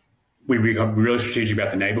really strategic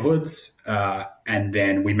about the neighborhoods, and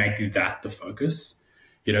then we make that the focus,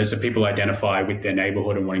 so people identify with their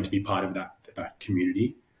neighborhood and wanting to be part of that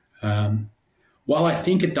community. While I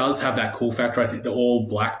think it does have that cool factor, I think the all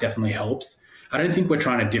black definitely helps. I don't think we're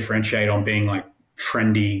trying to differentiate on being like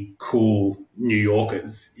trendy, cool New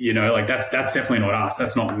Yorkers, like that's definitely not us.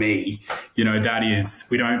 That's not me. That is,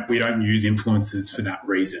 we don't use influencers for that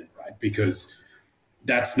reason, right? Because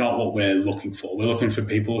that's not what we're looking for. We're looking for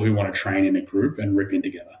people who want to train in a group and rip in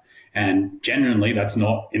together. And genuinely, that's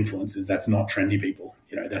not influencers. That's not trendy people.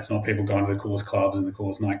 That's not people going to the coolest clubs and the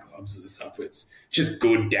coolest nightclubs and stuff. It's just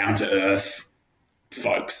good, down to earth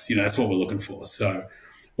folks. That's what we're looking for. So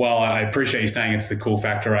while I appreciate you saying it's the cool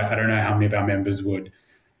factor, I don't know how many of our members would,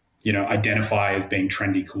 identify as being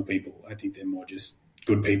trendy, cool people. I think they're more just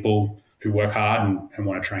good people who work hard and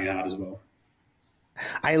want to train hard as well.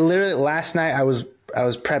 I literally, last night I was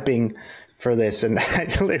prepping for this, and I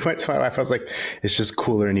literally went to my wife. I was like, it's just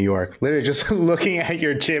cooler in New York. Literally just looking at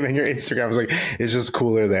your gym and your Instagram, I was like, it's just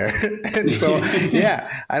cooler there. And so,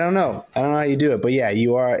 yeah, I don't know how you do it, but yeah,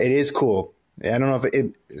 it is cool. I don't know if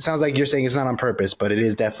it sounds like you're saying it's not on purpose, but it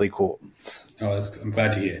is definitely cool. Oh, I'm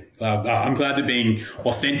glad to hear. I'm glad that being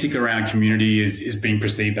authentic around community is being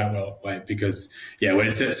perceived that way, because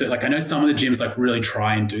like I know some of the gyms like really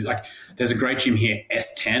try and do, like there's a great gym here,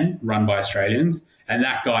 S10, run by Australians, and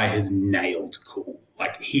that guy has nailed cool.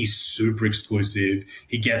 Like, he's super exclusive.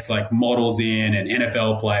 He gets like models in and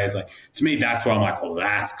NFL players. Like, to me, that's where I'm like, oh,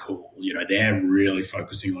 that's cool. They're really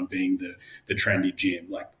focusing on being the trendy gym.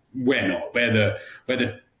 Like, we're not. We're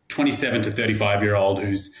the 27 to 35-year-old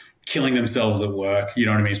who's killing themselves at work. You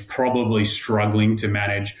know what I mean? Is probably struggling to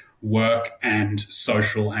manage work and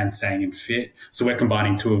social and staying in fit. So we're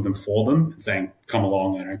combining two of them for them and saying, come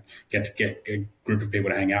along and get a group of people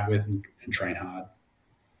to hang out with and train hard.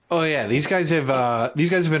 Oh yeah, these guys have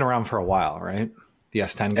been around for a while, right? The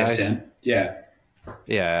S10 guys. S10, yeah.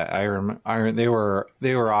 Yeah, I remember.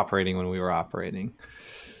 They were operating when we were operating.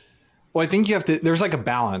 Well, I think you have to. There's like a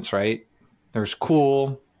balance, right? There's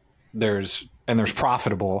cool, there's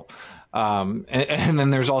profitable, and then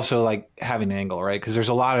there's also like having an angle, right? Because there's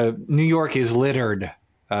a lot of New York is littered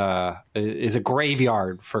is a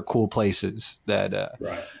graveyard for cool places that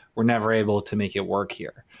we're never able to make it work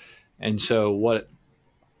here. And so what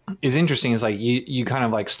is interesting is like you kind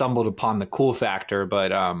of like stumbled upon the cool factor,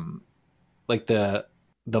 but like the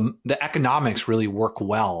economics really work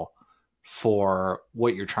well for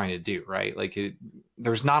what you're trying to do, right? Like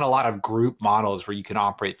there's not a lot of group models where you can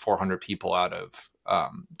operate 400 people out of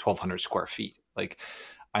 1,200 square feet. Like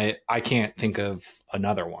I can't think of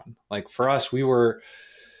another one. Like for us, we were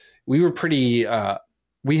pretty,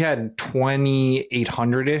 we had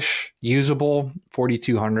 2,800-ish usable.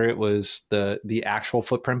 4,200 was the actual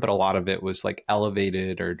footprint, but a lot of it was like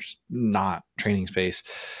elevated or just not training space.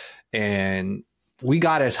 And we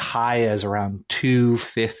got as high as around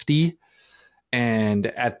 250. And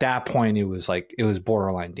at that point, it was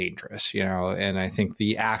borderline dangerous, you know? And I think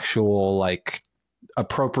the actual like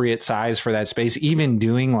appropriate size for that space, even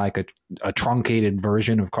doing like a truncated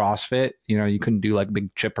version of CrossFit, you know, you couldn't do like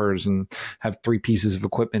big chippers and have 3 pieces of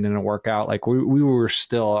equipment in a workout. Like we were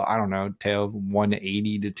still, I don't know, Teo,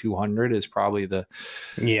 180 to 200 is probably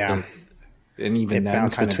and even it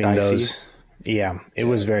bounced between those. Yeah, it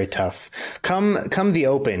was very tough. Come the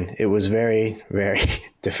open, it was very, very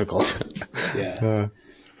difficult. Yeah.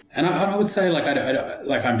 And I would say like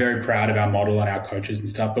I'm very proud of our model and our coaches and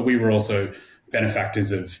stuff, but we were also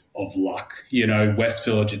benefactors of luck. You know, West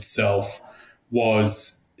Village itself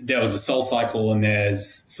there was a Soul Cycle and there's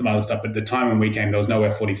some other stuff. But at the time when we came, there was no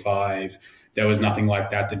F45. There was nothing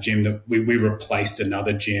like that. The gym that we replaced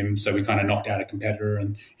another gym, so we kind of knocked out a competitor.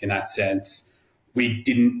 And in that sense, we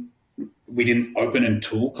didn't open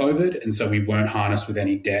until COVID. And so we weren't harnessed with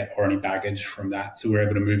any debt or any baggage from that. So we were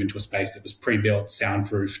able to move into a space that was pre-built,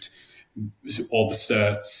 soundproofed, all the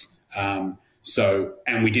certs.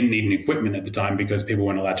 And we didn't need an equipment at the time because people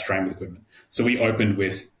weren't allowed to train with equipment. So we opened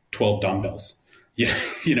with 12 dumbbells,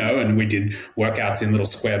 you know, and we did workouts in little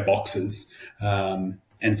square boxes. And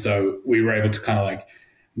so we were able to kind of like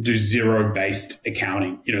do zero-based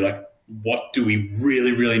accounting, you know, like what do we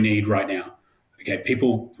really, really need right now? Okay,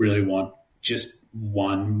 people really want just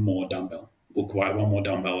one more dumbbell. We'll buy one more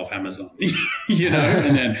dumbbell off Amazon, you know,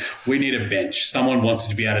 and then we need a bench. Someone wants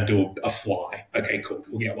to be able to do a fly. Okay, cool.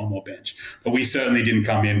 We'll get one more bench. But we certainly didn't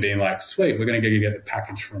come in being like, sweet, we're going to go get the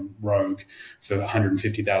package from Rogue for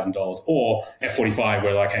 $150,000 or F45.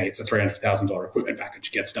 We're like, hey, it's a $300,000 equipment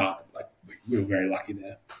package. Get started. Like we were very lucky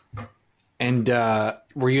there. And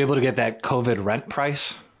were you able to get that COVID rent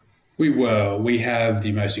price? We were. We have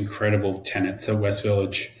the most incredible tenants at West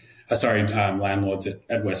Village. Landlords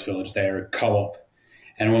at West Village. They're a co-op.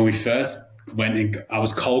 And when we first went, I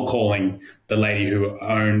was cold calling the lady who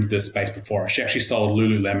owned the space before us. She actually sold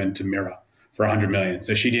Lululemon to Mirror for $100 million.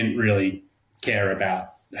 So she didn't really care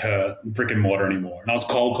about her brick and mortar anymore. And I was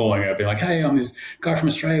cold calling her, being like, hey, I'm this guy from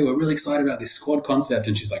Australia. We're really excited about this squad concept.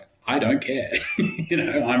 And she's like, I don't care. You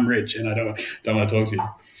know, I'm rich and I don't want to talk to you.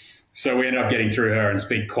 So we ended up getting through her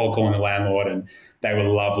and cold calling the landlord, and they were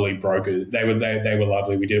lovely brokers. They were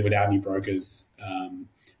lovely. We did it without any brokers.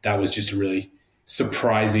 That was just a really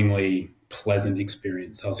surprisingly pleasant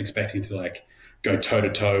experience. I was expecting to like go toe to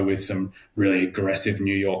toe with some really aggressive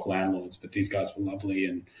New York landlords, but these guys were lovely,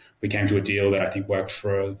 and we came to a deal that I think worked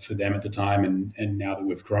for them at the time. And now that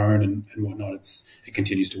we've grown and whatnot, it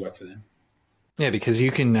continues to work for them. Yeah, because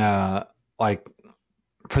you can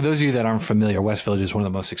for those of you that aren't familiar, West Village is one of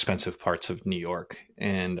the most expensive parts of New York.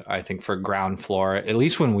 And I think for ground floor, at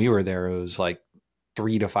least when we were there, it was like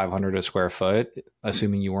 $300 to $500 a square foot,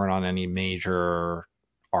 assuming you weren't on any major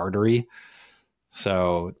artery.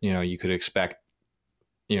 So, you know, you could expect,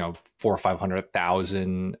 you know, 400,000 or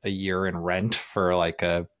 500,000 a year in rent for like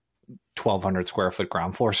a 1,200 square foot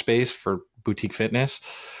ground floor space for boutique fitness.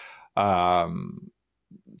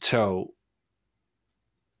 So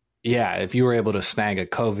yeah, if you were able to snag a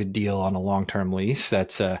COVID deal on a long-term lease,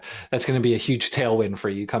 that's going to be a huge tailwind for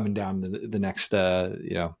you coming down the next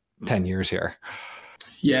 10 years here.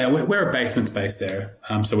 Yeah, we're a basement space there,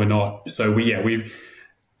 so we're not. So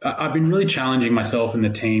I've been really challenging myself and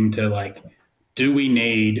the team to like, do we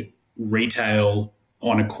need retail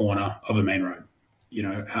on a corner of a main road? You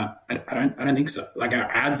know, I don't think so. Like our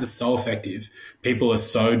ads are so effective. People are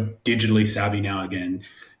so digitally savvy now again.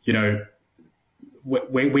 You know,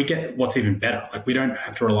 we get what's even better. Like we don't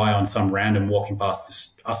have to rely on some random walking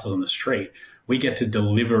past us on the street. We get to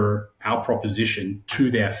deliver our proposition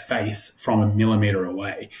to their face from a millimeter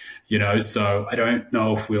away, you know? So I don't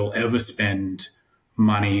know if we'll ever spend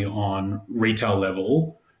money on retail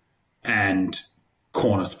level and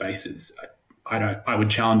corner spaces. I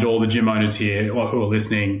would challenge all the gym owners here or who are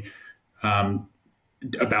listening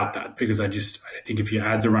about that, because I think if your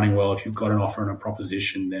ads are running well, if you've got an offer and a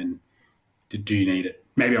proposition, then do you need it?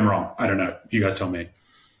 Maybe I'm wrong. I don't know. You guys tell me.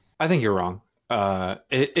 I think you're wrong.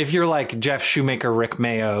 If you're like Jeff Shoemaker, Rick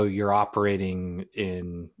Mayo, you're operating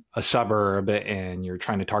in a suburb and you're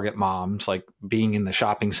trying to target moms, like being in the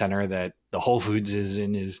shopping center that the Whole Foods is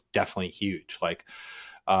in is definitely huge. Like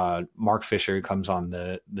Mark Fisher, who comes on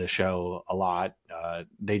the show a lot,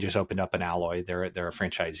 they just opened up an Alloy. They're a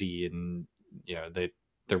franchisee, and you know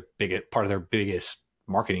part of their biggest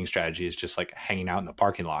marketing strategy is just like hanging out in the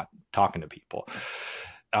parking lot talking to people.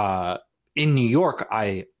 In New York,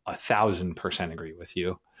 I 1,000% agree with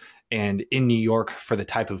you. And in New York, for the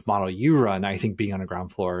type of model you run, I think being on a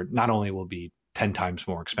ground floor not only will be 10 times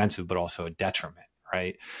more expensive, but also a detriment,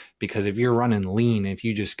 right? Because if you're running lean, if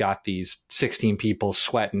you just got these 16 people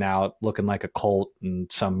sweating out, looking like a cult, and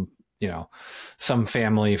some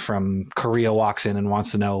family from Korea walks in and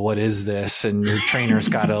wants to know, what is this? And your trainer's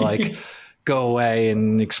got to like go away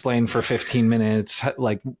and explain for 15 minutes,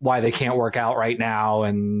 like why they can't work out right now,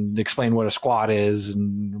 and explain what a squat is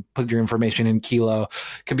and put your information in kilo,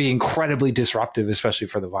 can be incredibly disruptive, especially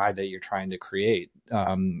for the vibe that you're trying to create.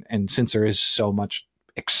 And since there is so much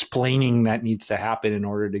explaining that needs to happen in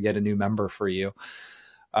order to get a new member for you,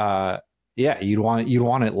 you'd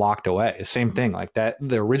want it locked away. Same thing like that.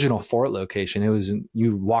 The original Fort location,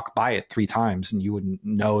 you walk by it 3 times and you wouldn't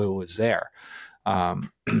know it was there.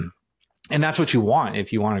 And that's what you want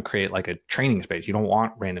if you want to create like a training space. You don't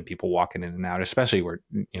want random people walking in and out, especially where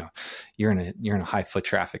you're in a high foot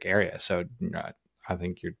traffic area. So I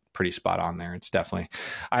think you're pretty spot on there. It's definitely.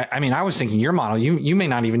 I mean, I was thinking your model. You may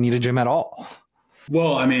not even need a gym at all.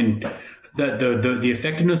 Well, I mean, the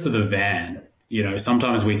effectiveness of the van.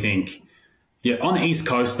 Sometimes we think. Yeah, on the East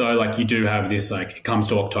Coast though, like you do have this, like it comes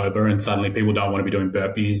to October and suddenly people don't want to be doing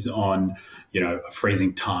burpees on, a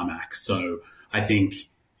freezing tarmac. So I think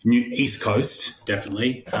East Coast,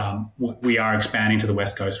 definitely. We are expanding to the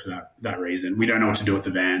West Coast for that reason. We don't know what to do with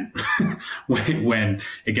the van when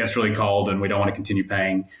it gets really cold, and we don't want to continue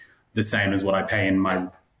paying the same as what I pay in my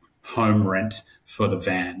home rent for the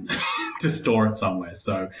van to store it somewhere.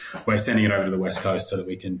 So we're sending it over to the West Coast so that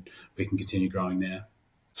we can continue growing there.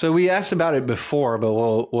 So we asked about it before, but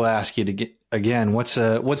we'll ask you to get again. What's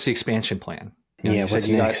the expansion plan? What's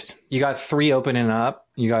next? You got 3 opening up.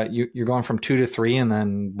 You're going from 2 to 3, and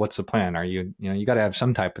then what's the plan? Are you got to have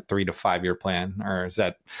some type of 3 to 5 year plan, or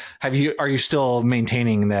are you still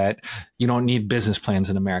maintaining that you don't need business plans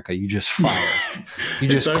in America? You just fire. You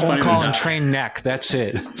just call and train neck. That's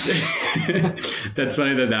it. That's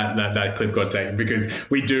funny that clip got taken, because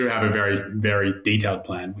we do have a very, very detailed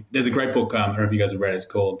plan. There's a great book. I don't know if you guys have read it. It's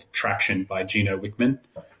called Traction by Gino Wickman.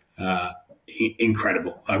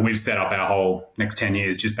 Incredible. We've set up our whole next 10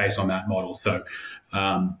 years just based on that model. So,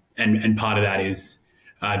 and part of that is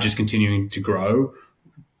just continuing to grow.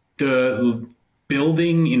 The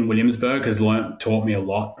building in Williamsburg has taught me a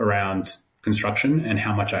lot around construction and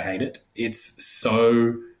how much I hate it. It's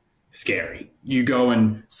so scary. You go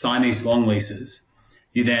and sign these long leases.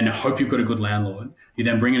 You then hope you've got a good landlord. You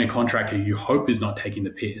then bring in a contractor you hope is not taking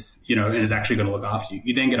the piss, and is actually going to look after you.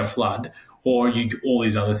 You then get a flood, or all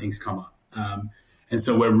these other things come up. And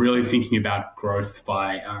so we're really thinking about growth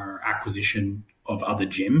by our acquisition of other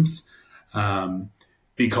gyms,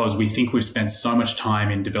 because we think we've spent so much time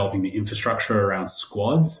in developing the infrastructure around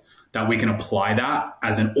squads that we can apply that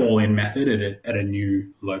as an all-in method at a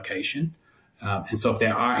new location. And so if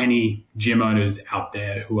there are any gym owners out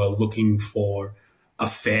there who are looking for a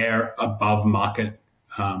fair, above-market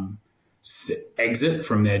exit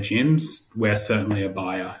from their gyms, we're certainly a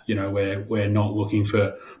buyer. We're not looking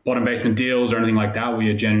for bottom basement deals or anything like that. We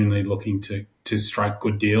are genuinely looking to strike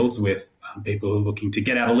good deals with people who are looking to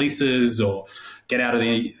get out of leases or get out of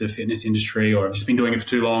the fitness industry, or have just been doing it for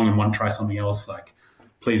too long and want to try something else. Like,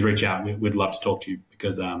 please reach out. We'd love to talk to you,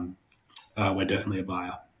 because we're definitely a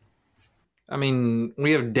buyer. I mean,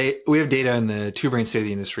 we have data in the Two Brain State of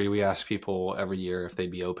the Industry. We ask people every year if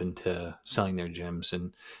they'd be open to selling their gyms,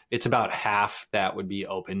 and it's about half that would be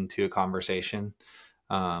open to a conversation.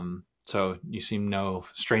 So you seem no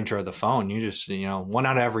stranger of the phone. You just, 1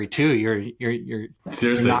 out of every 2, you're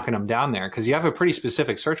knocking them down there, because you have a pretty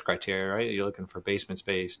specific search criteria, right? You're looking for basement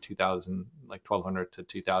space, 1,200 to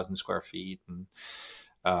 2,000 square feet, and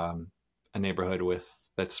a neighborhood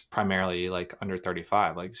that's primarily like under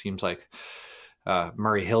 35. Like, it seems like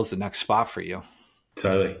Murray Hill's the next spot for you.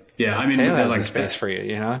 Totally. Yeah. I mean, Teo has a space for you,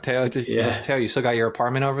 Teo, Teo, you still got your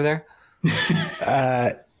apartment over there?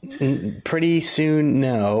 Pretty soon,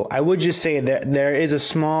 no. I would just say that there is a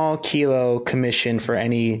small kilo commission for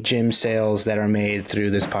any gym sales that are made through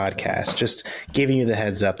this podcast. Just giving you the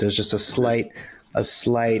heads up. There's just a slight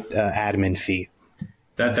admin fee.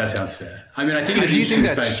 That sounds fair. I mean, I think I do think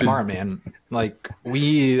that's smart, man. Like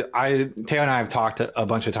Teo and I have talked a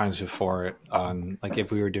bunch of times before on like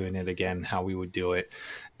if we were doing it again, how we would do it.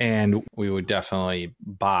 And we would definitely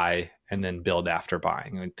buy and then build after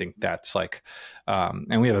buying. I think that's like,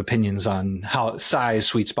 and we have opinions on how size,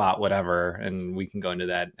 sweet spot, whatever, and we can go into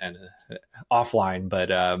that and offline. But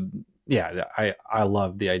yeah, I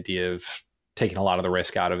love the idea of taking a lot of the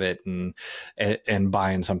risk out of it and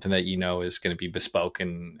buying something that you know is going to be bespoke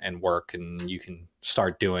and work, and you can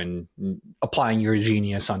start applying your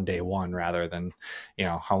genius on day one rather than, you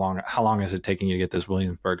know, how long is it taking you to get this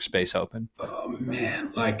Williamsburg space open? Oh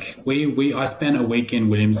man, like I spent a week in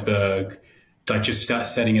Williamsburg, like just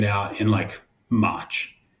setting it out in like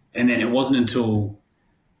March, and then it wasn't until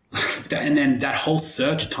and then that whole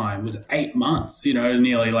search time was 8 months, you know,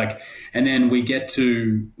 nearly like, and then we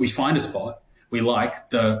find a spot we like,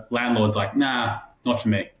 the landlord's like, nah, not for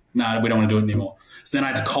me. Nah, we don't want to do it anymore. So then I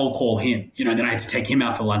had to cold call him, you know, then I had to take him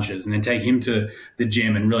out for lunches and then take him to the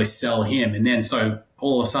gym and really sell him. And then so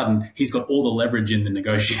all of a sudden he's got all the leverage in the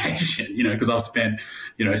negotiation, you know, because I've spent,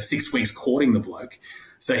 you know, 6 weeks courting the bloke.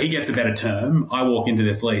 So he gets a better term. I walk into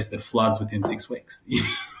this lease that floods within 6 weeks,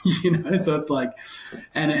 you know? So it's like,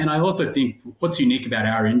 and I also think what's unique about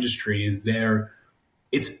our industry is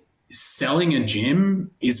it's selling a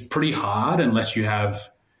gym is pretty hard unless you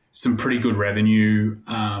have some pretty good revenue.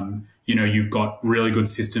 You know, you've got really good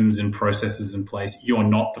systems and processes in place. You're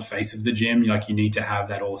not the face of the gym. Like you need to have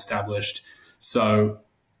that all established. So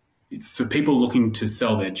for people looking to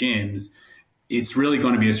sell their gyms, it's really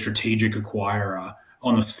going to be a strategic acquirer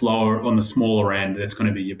on the smaller end. That's going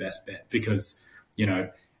to be your best bet because, you know,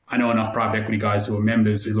 I know enough private equity guys who are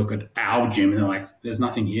members who look at our gym and they're like, there's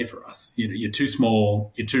nothing here for us. You know, you're too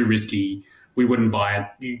small, you're too risky. We wouldn't buy it.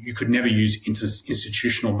 You could never use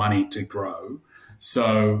institutional money to grow.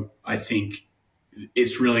 So I think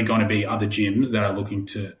it's really going to be other gyms that are looking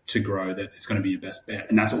to grow that is going to be your best bet.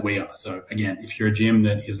 And that's what we are. So again, if you're a gym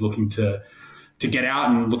that is looking to get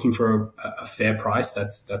out and looking for a fair price,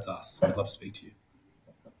 that's us. I'd love to speak to you.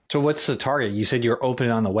 So what's the target? You said you're open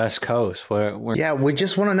on the West Coast. Yeah, we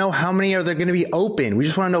just want to know how many are there going to be open. We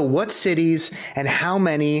just want to know what cities and how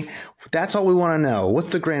many. That's all we want to know. What's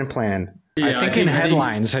the grand plan? Yeah, I think in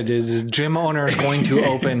headlines, the gym owner is going to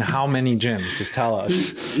open how many gyms? Just tell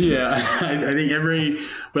us. Yeah, I think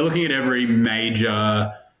we're looking at every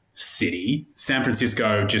major city. San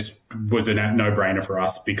Francisco just was a no-brainer for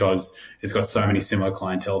us because it's got so many similar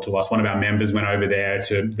clientele to us. One of our members went over there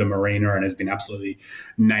to the marina and has been absolutely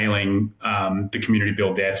nailing the community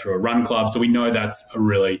build there through a run club. So we know that's a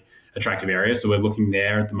really attractive area. So we're looking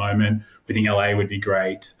there at the moment. We think LA would be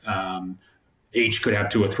great. Each could have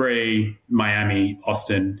 2 or 3. Miami,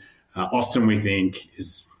 Austin. Austin, we think,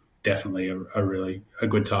 is definitely a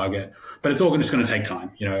good target. But it's all just going to take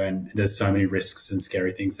time, you know, and there's so many risks and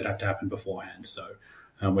scary things that have to happen beforehand. So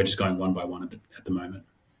we're just going one by one at the moment.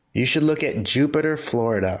 You should look at Jupiter,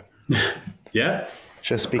 Florida. Yeah.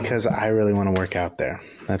 Just because I really want to work out there.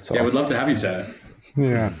 That's all. Yeah, we'd love to have you, Ted.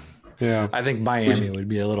 Yeah. Yeah. I think Miami would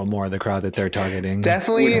be a little more the crowd that they're targeting.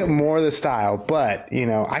 Definitely more the style, but you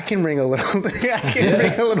know, I can bring a little bring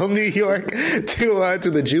a little New York to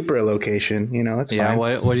the Jupiter location. You know, that's fine.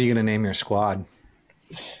 What are you going to name your squad?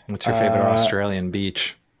 What's your favorite Australian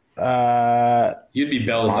beach? You'd be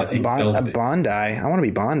Bells, I think. Bondi. I want to be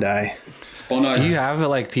Bondi. Do you have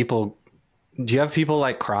Do you have people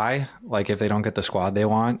like cry like if they don't get the squad they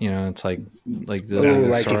want? You know, it's like like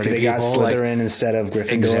if they got Slytherin instead of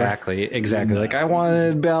Gryffindor. Exactly. Like I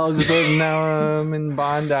wanted Bells, but now I'm in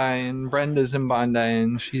Bondi and Brenda's in Bondi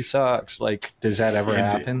and she sucks. Like, does that ever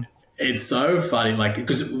happen? It's so funny, like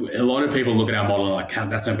because a lot of people look at our model and like,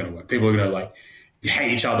 that's not going to work. People are going to like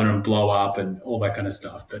hate each other and blow up and all that kind of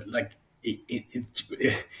stuff. But like,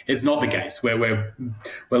 it's not the case. We're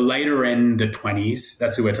later in the 20s.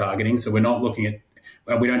 That's who we're targeting. So we're not looking at.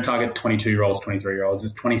 We don't target 22-year-olds, 23-year-olds.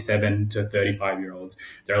 It's 27 to 35-year-olds.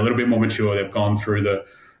 They're a little bit more mature. They've gone through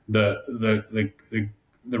the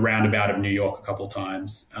roundabout of New York a couple of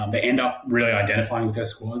times. They end up really identifying with their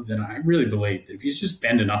squads, and I really believe that if you just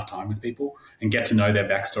spend enough time with people and get to know their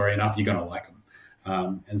backstory enough, you're going to like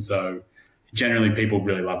them. And so, generally, people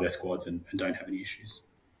really love their squads and don't have any issues.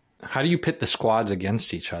 How do you pit the squads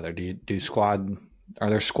against each other? Are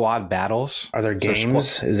there squad battles? Are there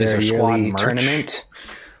games? Is there a yearly tournament?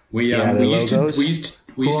 We used to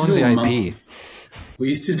do a IP? We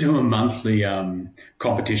used to do a monthly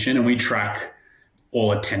competition, and we track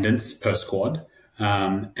all attendance per squad.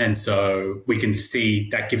 And so we can see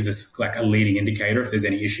that gives us like a leading indicator if there's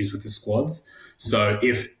any issues with the squads. So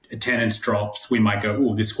if attendance drops, we might go,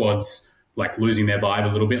 oh, this squad's like losing their vibe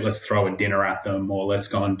a little bit. Let's throw a dinner at them, or let's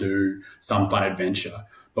go and do some fun adventure.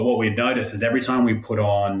 But what we'd noticed is every time we put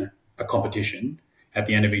on a competition at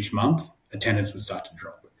the end of each month, attendance would start to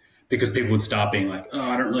drop because people would start being like,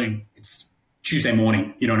 oh, it's Tuesday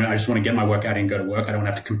morning, I just want to get my workout in, go to work. I don't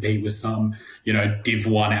have to compete with some, Div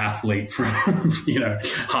 1 athlete from,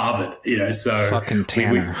 Harvard, so. Fucking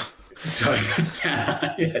Tanner.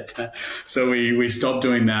 So we stopped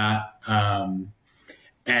doing that.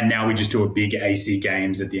 And now we just do a big AC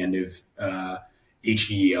games at the end of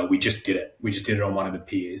each year. We just did it. We just did it on one of the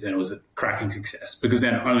piers, and it was a cracking success because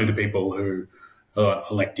then only the people who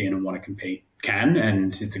elect in and want to compete can,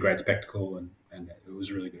 and it's a great spectacle, and it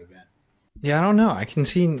was a really good event. Yeah, I don't know. I can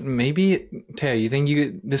see maybe, Taya, you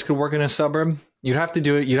think this could work in a suburb? You'd have to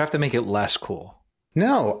do it. You'd have to make it less cool.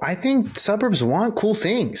 No, I think suburbs want cool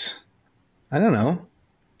things. I don't know.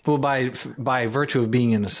 Well, by virtue of being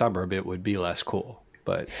in a suburb, it would be less cool.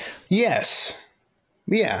 But yes,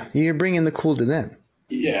 yeah, you're bringing the cool to them.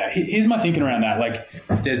 Yeah, here's my thinking around that. Like,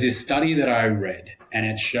 there's this study that I read, and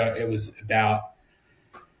it was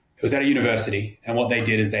at a university, and what they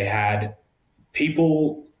did is they had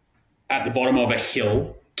people at the bottom of a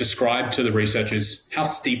hill describe to the researchers, how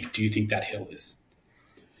steep do you think that hill is?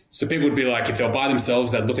 So people would be like, if they were by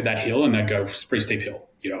themselves, they'd look at that hill and they'd go, it's a pretty steep hill.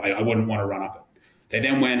 I wouldn't want to run up it. They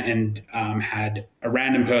then went and had a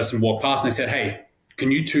random person walk past and they said, hey,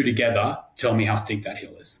 can you two together tell me how steep that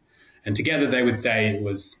hill is? And together they would say it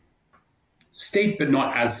was steep, but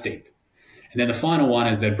not as steep. And then the final one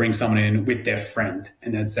is they'd bring someone in with their friend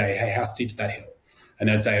and they'd say, hey, how steep's that hill? And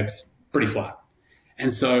they'd say it's pretty flat.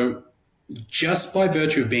 And so just by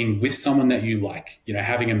virtue of being with someone that you like,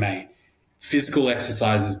 having a mate, physical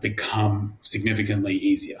exercises become significantly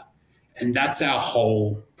easier. And that's our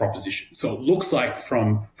whole proposition. So it looks like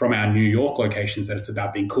from our New York locations that it's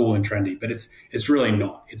about being cool and trendy, but it's really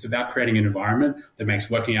not. It's about creating an environment that makes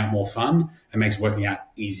working out more fun and makes working out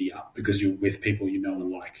easier because you're with people you know and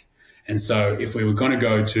like. And so if we were going to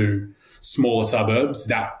go to smaller suburbs,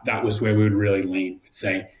 that was where we would really lean. We'd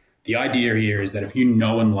say the idea here is that if you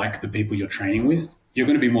know and like the people you're training with, you're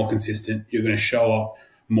going to be more consistent, you're going to show up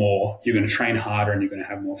more, you're going to train harder, and you're going to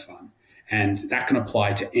have more fun. And that can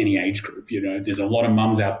apply to any age group. There's a lot of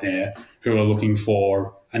mums out there who are looking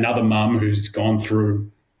for another mum who's gone through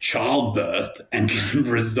childbirth and can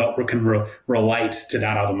relate to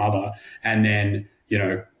that other mother and then,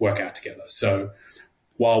 work out together. So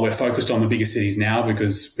while we're focused on the bigger cities now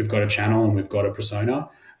because we've got a channel and we've got a persona,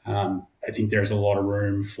 I think there's a lot of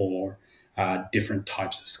room for different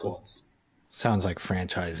types of squads. Sounds like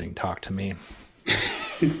franchising talk to me.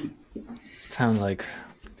 Sounds like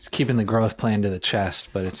it's keeping the growth plan to the chest,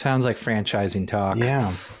 but it sounds like franchising talk.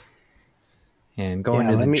 Yeah. And going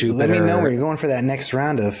to Jupiter. Let me know where you're going for that next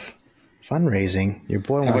round of fundraising. Your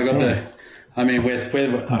boy wants in.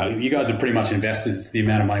 You guys are pretty much investors. It's the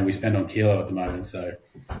amount of money we spend on Kilo at the moment. So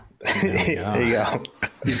there you go.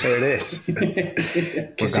 There it is.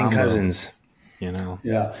 Kissing cousins.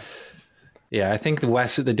 Yeah. Yeah, I think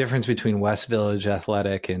the difference between West Village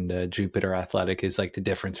Athletic and Jupiter Athletic is like the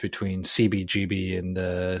difference between CBGB and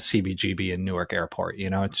the CBGB in Newark Airport.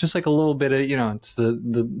 It's just like a little bit of, it's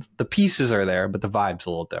the pieces are there, but the vibe's a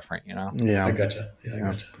little different. Yeah, I gotcha. Yeah, I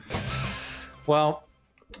gotcha. Well,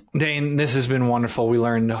 Dane, this has been wonderful. We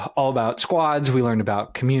learned all about squads. We learned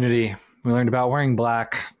about community. We learned about wearing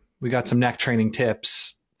black. We got some neck training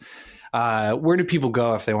tips. Where do people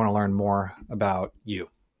go if they want to learn more about you?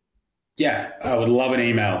 Yeah, I would love an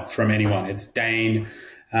email from anyone. It's Dane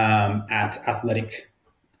at Athletic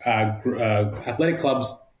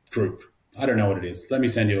Clubs Group. I don't know what it is. Let me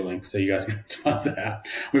send you a link so you guys can toss it out.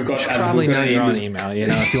 We've got probably know your own email,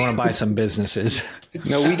 if you want to buy some businesses.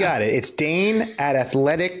 No, we got it. It's Dane at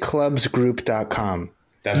athleticClubsGroup.com.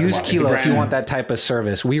 Use Kilo if you want that type of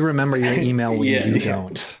service. We remember your email when you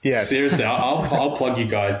don't. Yes. Seriously, I'll plug you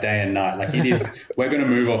guys day and night. Like it is, we're going to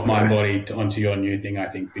move off MindBody onto your new thing, I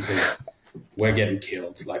think, because we're getting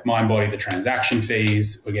killed. Like MindBody, the transaction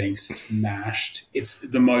fees, we're getting smashed. It's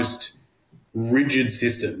the most rigid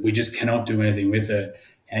system. We just cannot do anything with it.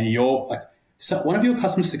 And so one of your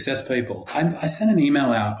customer success people, I sent an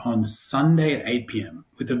email out on Sunday at 8 p.m.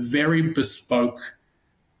 with a very bespoke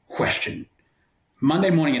question.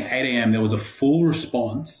 Monday morning at 8 a.m., there was a full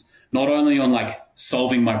response, not only on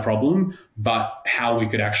solving my problem, but how we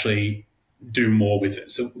could actually do more with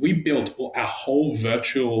it. So we built our whole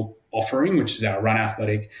virtual offering, which is our Run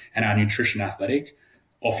Athletic and our Nutrition Athletic,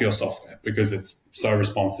 off your software because it's so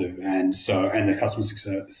responsive and the customer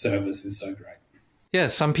service is so great. Yeah,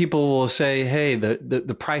 some people will say, hey,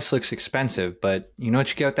 the price looks expensive, but you know what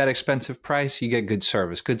you get with that expensive price? You get good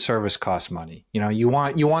service. Good service costs money. You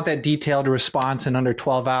want that detailed response in under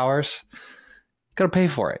 12 hours? You got to pay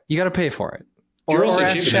for it. Or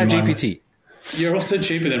ask ChatGPT. You're also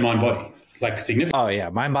cheaper than MindBody, like significantly. Oh yeah,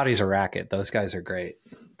 MindBody's a racket. Those guys are great.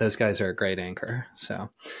 Those guys are a great anchor. So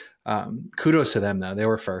kudos to them though. They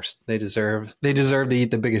were first. They deserve to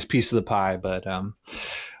eat the biggest piece of the pie, but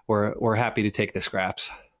we're happy to take the scraps.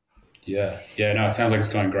 Yeah. No, it sounds like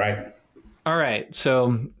it's going great. All right.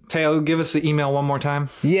 So Teo, give us the email one more time.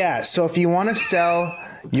 Yeah. So if you want to sell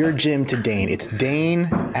your gym to Dane, it's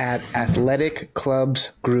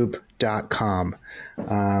Dane@athleticClubsGroup.com.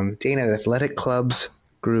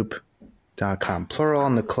 Dane@athleticClubsGroup.com. Plural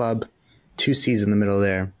on the club, 2 C's in the middle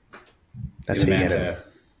there. That's how you get it.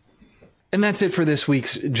 And that's it for this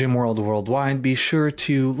week's Gym World Worldwide. Be sure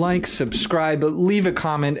to like, subscribe, leave a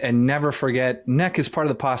comment, and never forget, neck is part of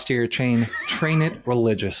the posterior chain. Train it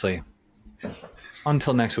religiously.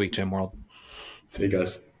 Until next week, Gym World. See you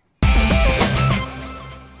guys.